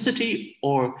authenticity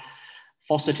or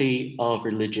falsity of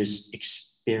religious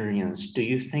experience. Do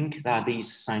you think that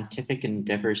these scientific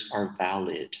endeavors are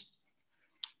valid?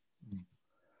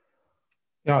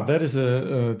 Yeah, that is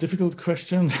a difficult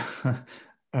question.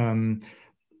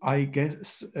 I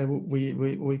guess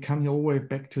we come all the way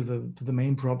back to the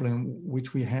main problem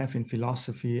which we have in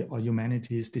philosophy or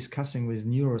humanities discussing with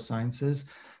neurosciences.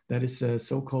 That is a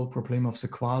so-called problem of the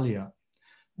qualia.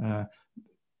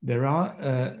 There are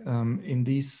in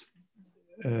these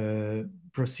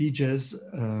procedures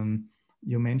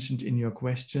you mentioned in your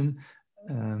question,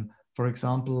 for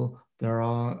example, there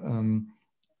are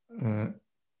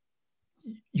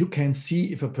you can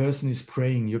see if a person is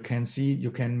praying. You can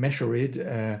measure it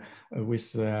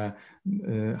with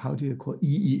how do you call it?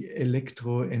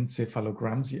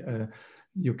 Electroencephalograms.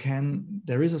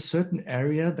 There is a certain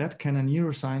area that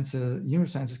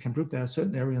neurosciences can prove. There are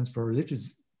certain areas for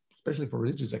religious, especially for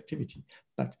religious activity.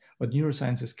 But what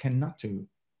neurosciences cannot do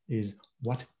is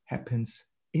what happens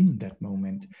in that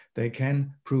moment. They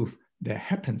can prove there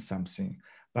happens something,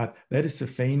 but that is a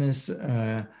famous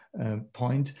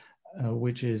point.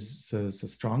 Which is the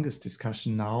strongest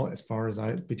discussion now as far as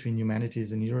between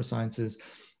humanities and neurosciences.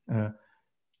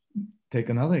 Take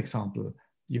another example.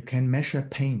 You can measure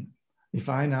pain. If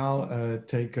I now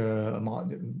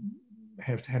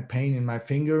have had pain in my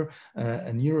finger,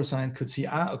 a neuroscience could see,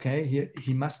 okay,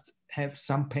 he must have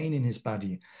some pain in his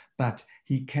body, but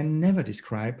he can never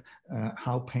describe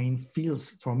how pain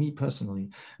feels for me personally.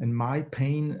 And my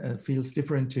pain feels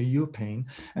different to your pain.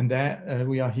 And there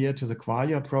we are here to the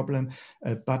qualia problem.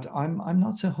 But I'm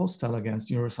not so hostile against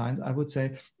neuroscience. I would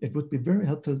say it would be very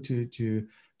helpful to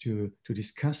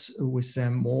discuss with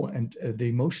them more, and the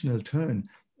emotional turn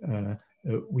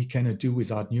we cannot do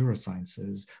without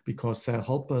neurosciences, because they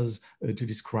help us to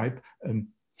describe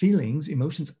feelings.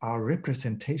 Emotions are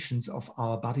representations of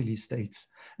our bodily states,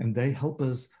 and they help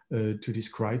us to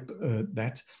describe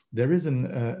that. There is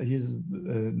he is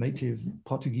native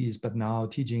Portuguese, but now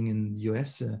teaching in the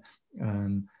US,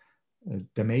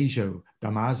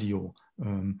 Damasio.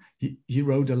 He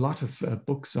wrote a lot of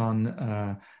books on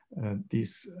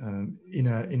these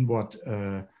inward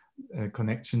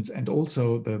connections, and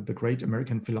also the great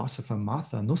American philosopher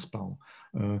Martha Nussbaum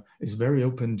is very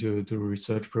open to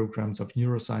research programs of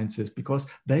neurosciences, because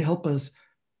they help us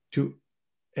to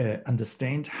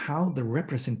understand how the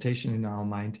representation in our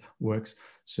mind works.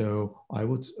 So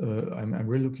I'm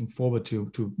really looking forward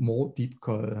to more deep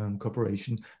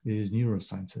cooperation with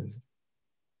neurosciences.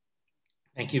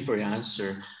 Thank you for your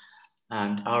answer.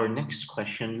 And our next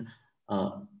question,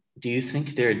 do you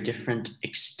think there are different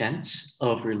extents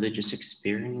of religious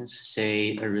experience,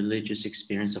 say a religious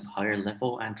experience of higher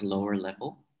level and lower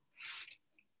level?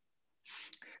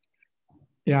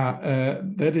 Yeah,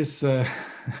 that is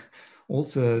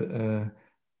also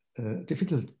a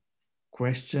difficult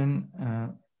question.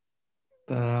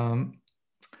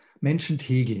 Mentioned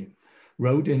Hegel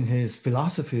wrote in his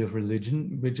Philosophy of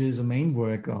Religion, which is a main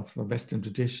work of a Western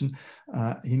tradition.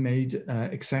 He made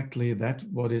exactly that,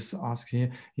 what is asked here.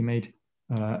 He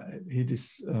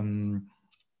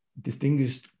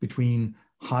distinguished between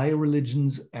high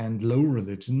religions and low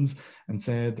religions, and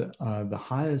said the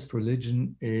highest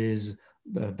religion is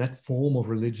that form of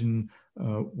religion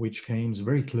which came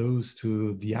very close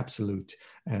to the absolute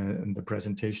and the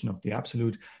presentation of the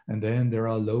absolute. And then there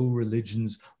are low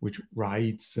religions which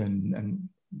rites, and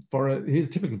for his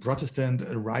typical Protestant,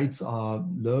 rites are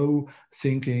low,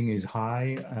 thinking is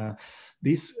high.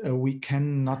 this we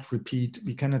cannot repeat.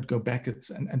 We cannot go back.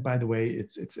 And by the way,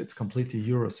 it's completely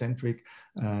Eurocentric,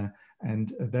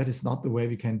 and that is not the way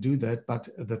we can do that. But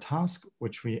the task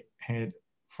which we had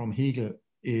from Hegel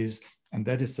is, and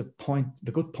that is the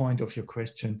good point of your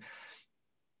question.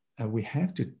 We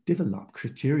have to develop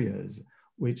criteria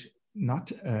which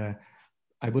not,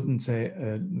 I wouldn't say,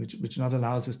 which not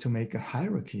allows us to make a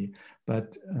hierarchy,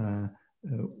 but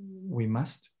we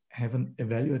must have an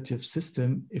evaluative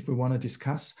system if we want to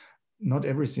discuss. Not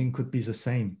everything could be the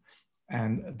same.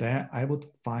 And there I would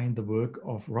find the work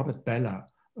of Robert Bellah,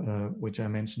 which I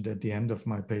mentioned at the end of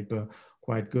my paper,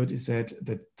 quite good. He said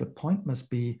that the point must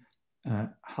be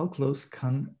how close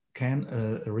can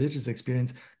a religious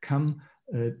experience come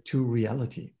to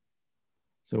reality.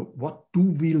 So what do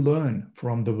we learn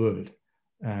from the world?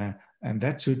 And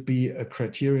that should be a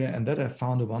criteria, and that I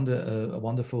found a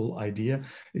wonderful idea.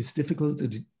 It's difficult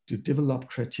to develop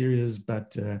criteria,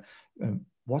 but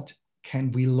what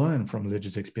can we learn from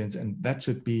religious experience? And that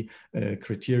should be a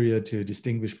criteria to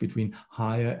distinguish between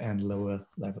higher and lower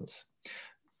levels.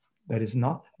 That is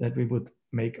not that we would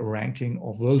make a ranking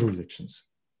of world religions.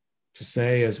 To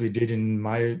say, as we did in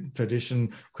my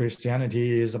tradition,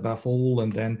 Christianity is above all,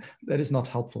 and then that is not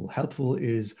helpful. Helpful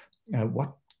is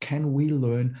what can we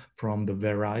learn from the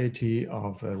variety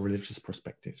of religious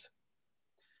perspectives?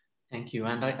 Thank you.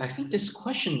 And I think this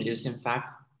question is in fact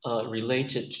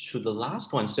related to the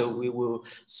last one. So we will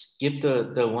skip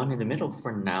the one in the middle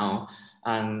for now.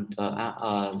 And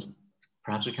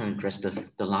perhaps we can address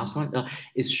the last one.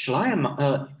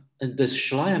 Does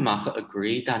Schleiermacher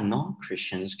agree that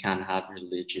non-Christians can have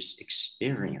religious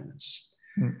experience?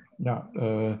 Yeah,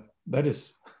 that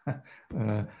is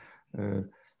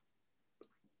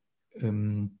the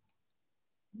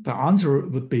answer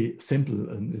would be simple.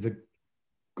 It's a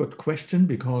good question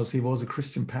because he was a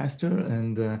Christian pastor,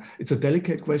 and it's a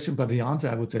delicate question, but the answer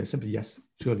I would say simply yes,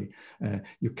 surely.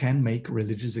 You can make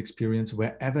religious experience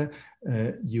wherever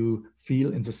you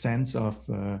feel, in the sense of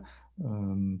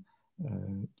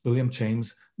William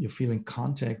James, you feel in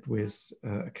contact with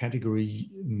a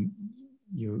category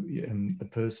the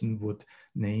person would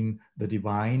name the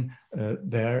divine.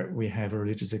 There we have a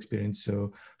religious experience.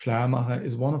 So Schleiermacher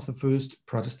is one of the first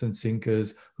Protestant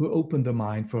thinkers who opened the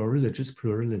mind for religious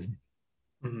pluralism.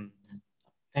 Mm-hmm.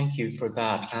 Thank you for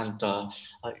that. And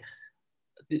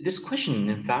this question,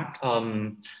 in fact,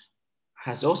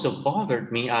 has also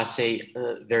bothered me as a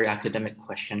very academic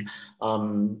question.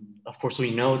 Of course, we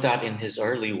know that in his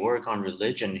early work on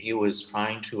religion, he was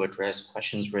trying to address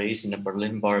questions raised in the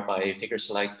Berlin Bar by figures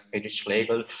like Friedrich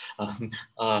Schlegel.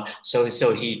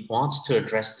 So he wants to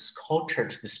address this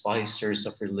cultured despisers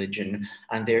of religion.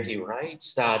 And there he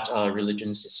writes that religion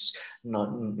is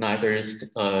neither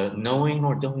knowing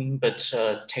nor doing, but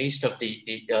taste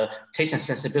and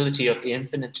sensibility of the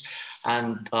infinite.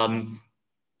 And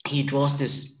he draws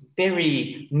this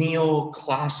very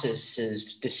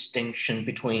neoclassicist distinction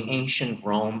between ancient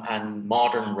Rome and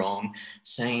modern Rome,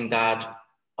 saying that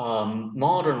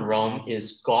modern Rome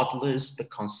is godless but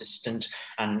consistent,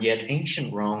 and yet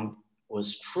ancient Rome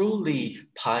was truly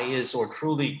pious or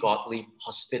truly godly,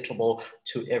 hospitable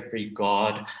to every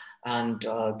god. And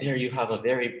there you have a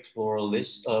very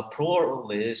pluralist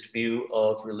view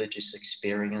of religious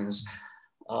experience.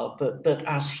 But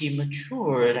as he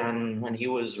matured and when he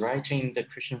was writing the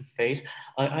Christian faith,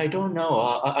 I don't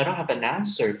know, I don't have an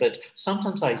answer, but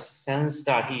sometimes I sense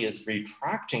that he is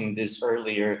retracting this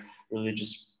earlier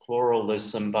religious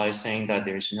pluralism by saying that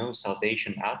there's no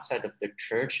salvation outside of the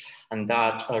church, and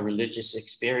that a religious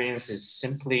experience is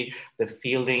simply the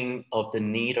feeling of the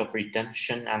need of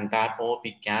redemption, and that all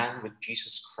began with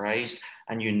Jesus Christ,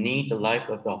 and you need the life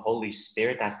of the Holy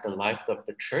Spirit as the life of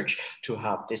the church to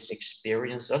have this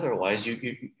experience. Otherwise, you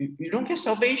don't get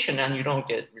salvation and you don't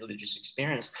get religious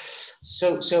experience.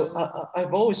 So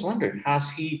I've always wondered,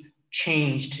 has he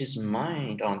changed his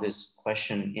mind on this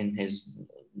question in his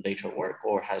later work,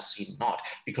 or has he not?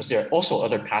 Because there are also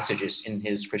other passages in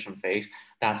his Christian faith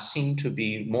that seem to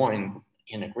be more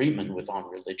in agreement with on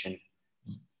religion.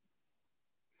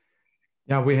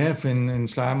 Yeah, we have in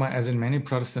Schleiermacher, as in many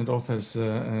Protestant authors,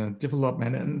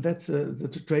 development, and that's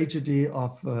the tragedy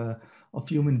of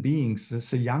human beings.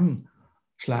 The young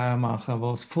Schleiermacher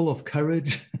was full of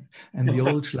courage, and the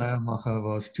old Schleiermacher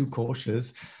was too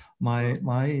cautious. My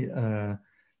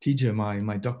teacher,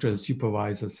 my doctoral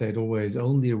supervisor, said always,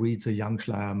 only read the young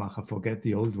Schleiermacher, forget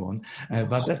the old one.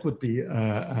 But that would be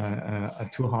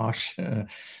too harsh.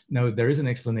 No, there is an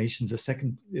explanation. The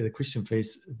second Christian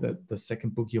faith, the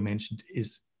second book you mentioned,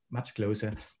 is much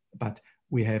closer, but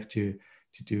we have to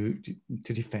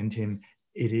defend him.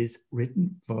 It is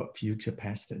written for future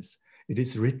pastors. It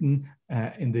is written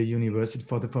in the university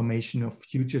for the formation of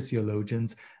future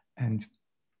theologians. And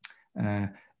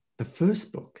the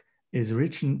first book is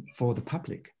written for the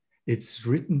public. It's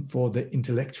written for the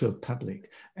intellectual public.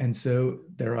 And so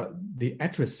the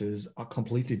addresses are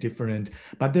completely different.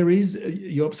 But there is,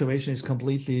 your observation is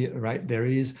completely right. There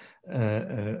is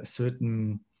a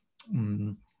certain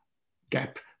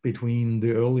gap between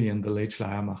the early and the late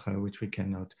Schleiermacher, which we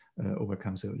cannot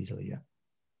overcome so easily. Yeah.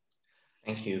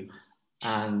 Thank you.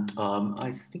 And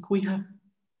I think we have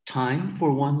time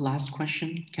for one last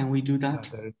question. Can we do that?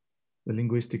 The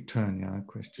linguistic turn, yeah,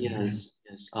 question. Yes,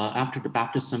 yes. After the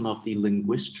baptism of the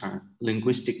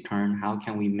linguistic turn, how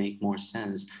can we make more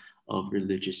sense of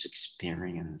religious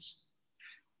experience?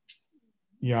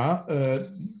 Yeah,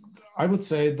 I would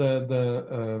say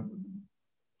to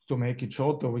make it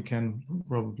short, or we can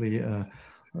probably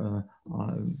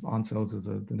answer also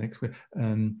the next way.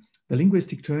 The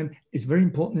linguistic turn is very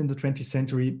important in the 20th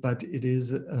century, but it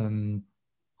is,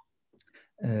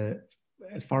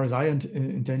 as far as I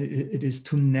intend, it is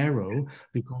too narrow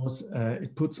because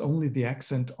it puts only the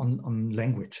accent on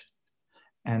language.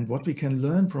 And what we can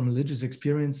learn from religious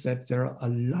experience that there are a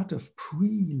lot of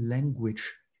pre-language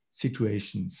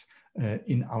situations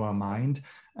in our mind.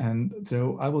 And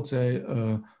so I would say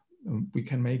we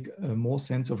can make more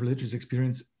sense of religious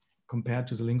experience compared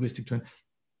to the linguistic turn.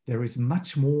 There is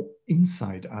much more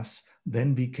inside us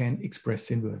than we can express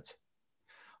in words.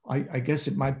 I guess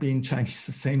it might be in Chinese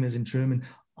the same as in German.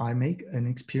 I make an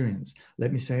experience.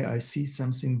 Let me say, I see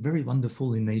something very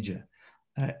wonderful in nature.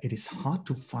 It is hard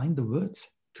to find the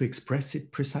words to express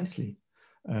it precisely.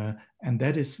 And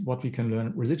that is what we can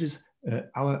learn. Religious,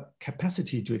 our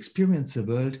capacity to experience the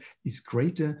world is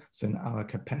greater than our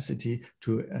capacity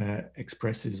to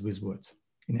express it with words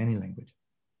in any language.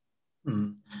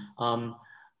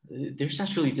 There's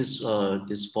actually this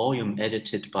volume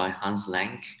edited by Hans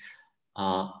Lenk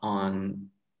on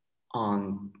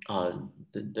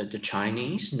the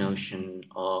Chinese notion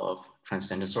of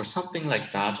transcendence or something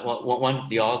like that. One of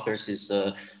the authors is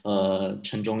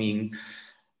Chen Zhongying,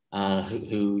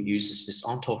 who uses this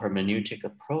ontohermeneutic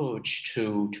approach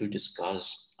to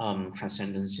discuss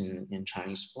transcendence in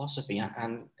Chinese philosophy.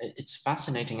 And it's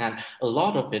fascinating. And a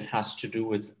lot of it has to do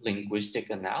with linguistic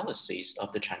analyses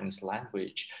of the Chinese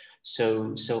language.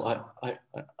 So I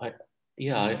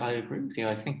agree with you.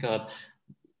 I think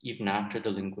even after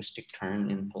the linguistic turn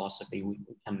in philosophy, we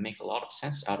can make a lot of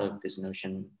sense out of this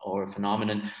notion or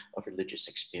phenomenon of religious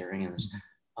experience.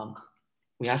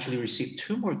 We actually received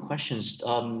 2 more questions.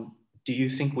 Do you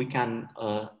think we can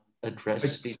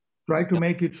address these? Try to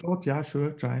make it short. Yeah,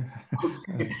 sure. Try.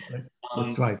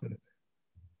 Let's try it.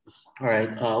 All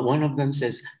right. One of them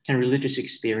says, can religious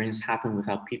experience happen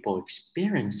without people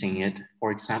experiencing it?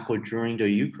 For example, during the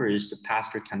Eucharist, the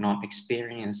pastor cannot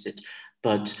experience it,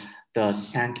 but the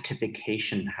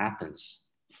sanctification happens.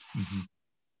 Mm-hmm.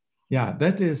 Yeah,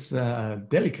 that is a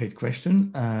delicate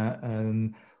question.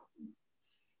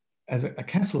 As a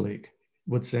Catholic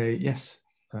would say, yes,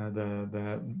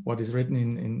 what is written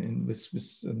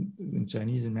in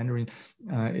Chinese and Mandarin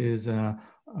is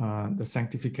the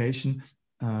sanctification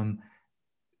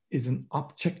is an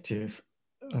objective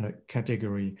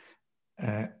category.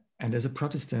 And as a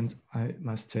Protestant, I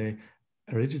must say,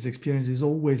 religious experience is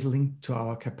always linked to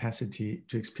our capacity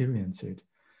to experience it.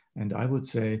 And I would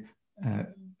say,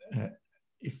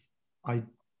 if I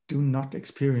do not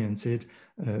experience it,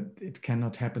 it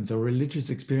cannot happen. So religious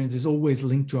experience is always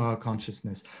linked to our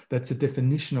consciousness. That's the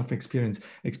definition of experience.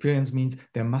 Experience means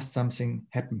there must something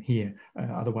happen here.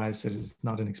 Otherwise, it is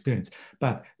not an experience.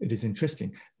 But it is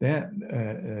interesting.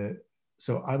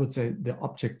 So I would say the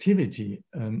objectivity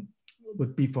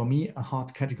would be for me a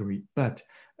hard category. But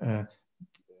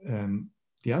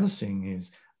the other thing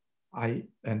is,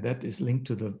 and that is linked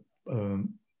to the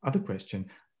other question,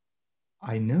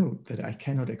 I know that I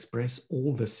cannot express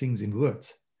all the things in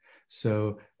words.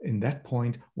 So in that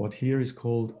point, what here is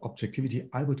called objectivity,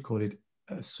 I would call it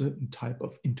a certain type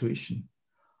of intuition.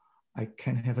 I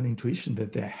can have an intuition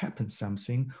that there happens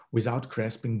something without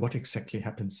grasping what exactly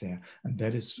happens there. And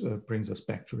that is brings us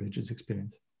back to religious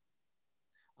experience.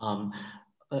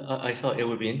 I thought it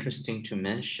would be interesting to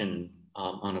mention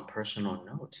on a personal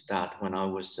note that when I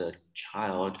was a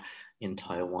child in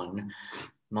Taiwan,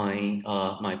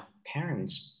 my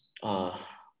parents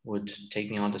would take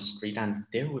me on the street, and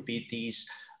there would be these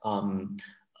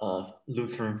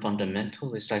Lutheran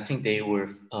fundamentalists. I think they were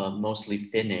mostly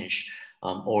Finnish,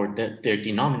 or their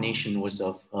denomination was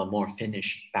of a more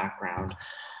Finnish background,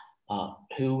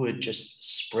 who would just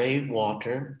spray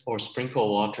water or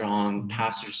sprinkle water on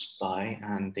passersby,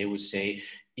 and they would say,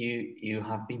 you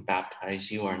have been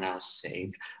baptized, you are now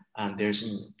saved. and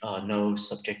there's no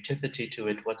subjectivity to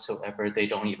it whatsoever. They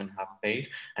don't even have faith,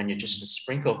 and just a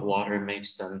sprinkle of water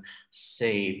makes them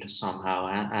saved somehow.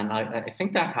 And I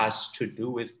think that has to do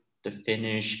with the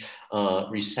Finnish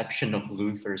reception of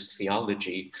Luther's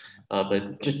theology.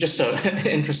 But just an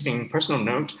interesting personal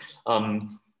note.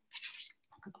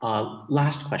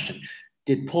 Last question.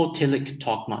 Did Paul Tillich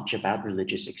talk much about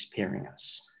religious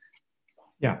experience?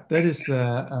 Yeah, that is,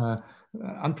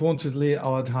 unfortunately,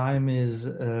 our time is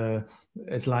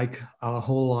like our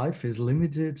whole life is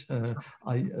limited.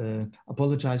 I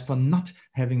apologize for not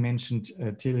having mentioned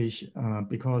Tillich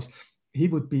because he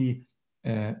would be,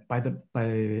 by the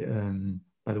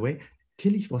way,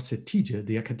 Tillich was a teacher,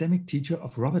 the academic teacher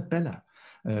of Robert Bellah.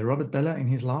 Robert Bellah, in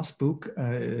his last book,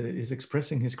 is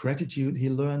expressing his gratitude. He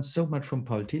learned so much from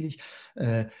Paul Tillich.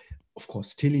 Of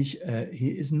course, Tillich, he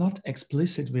is not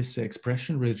explicit with the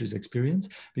expression religious experience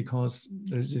because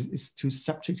it's too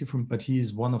subjective, but he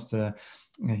is one of the,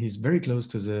 he's very close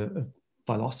to the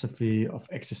philosophy of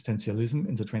existentialism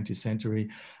in the 20th century.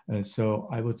 So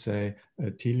I would say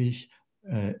Tillich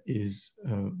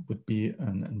would be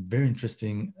a very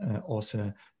interesting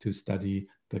author to study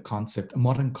the concept, a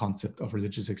modern concept of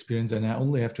religious experience. And I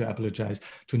only have to apologize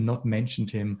to not mention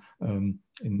him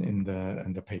in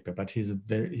the paper, but he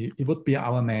would be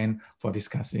our man for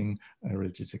discussing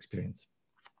religious experience.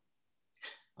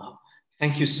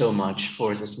 Thank you so much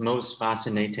for this most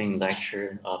fascinating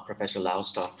lecture, Professor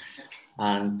Lauster.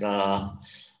 And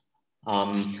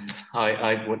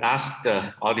I would ask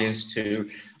the audience to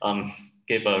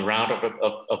give a round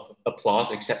of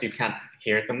applause, except you can't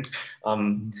hear them.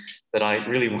 But I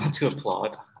really want to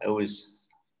applaud. I was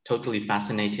totally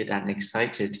fascinated and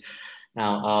excited.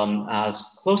 Now, as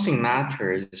closing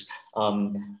matters,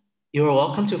 you're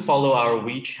welcome to follow our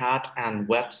WeChat and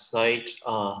website,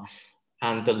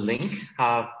 and the link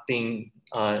have been,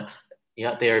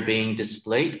 they are being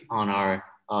displayed on our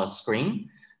screen.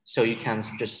 So you can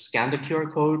just scan the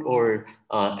QR code or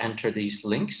enter these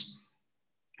links,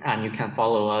 and you can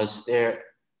follow us there,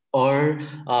 or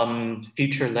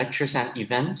future lectures and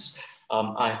events.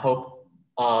 I hope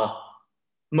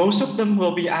most of them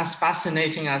will be as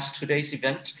fascinating as today's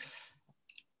event.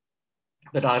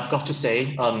 But I've got to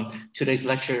say, today's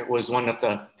lecture was one of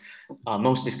the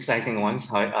most exciting ones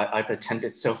I've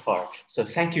attended so far. So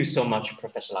thank you so much,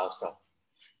 Professor Lauster.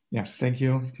 Yeah, thank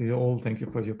you to you all. Thank you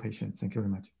for your patience. Thank you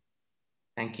very much.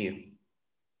 Thank you.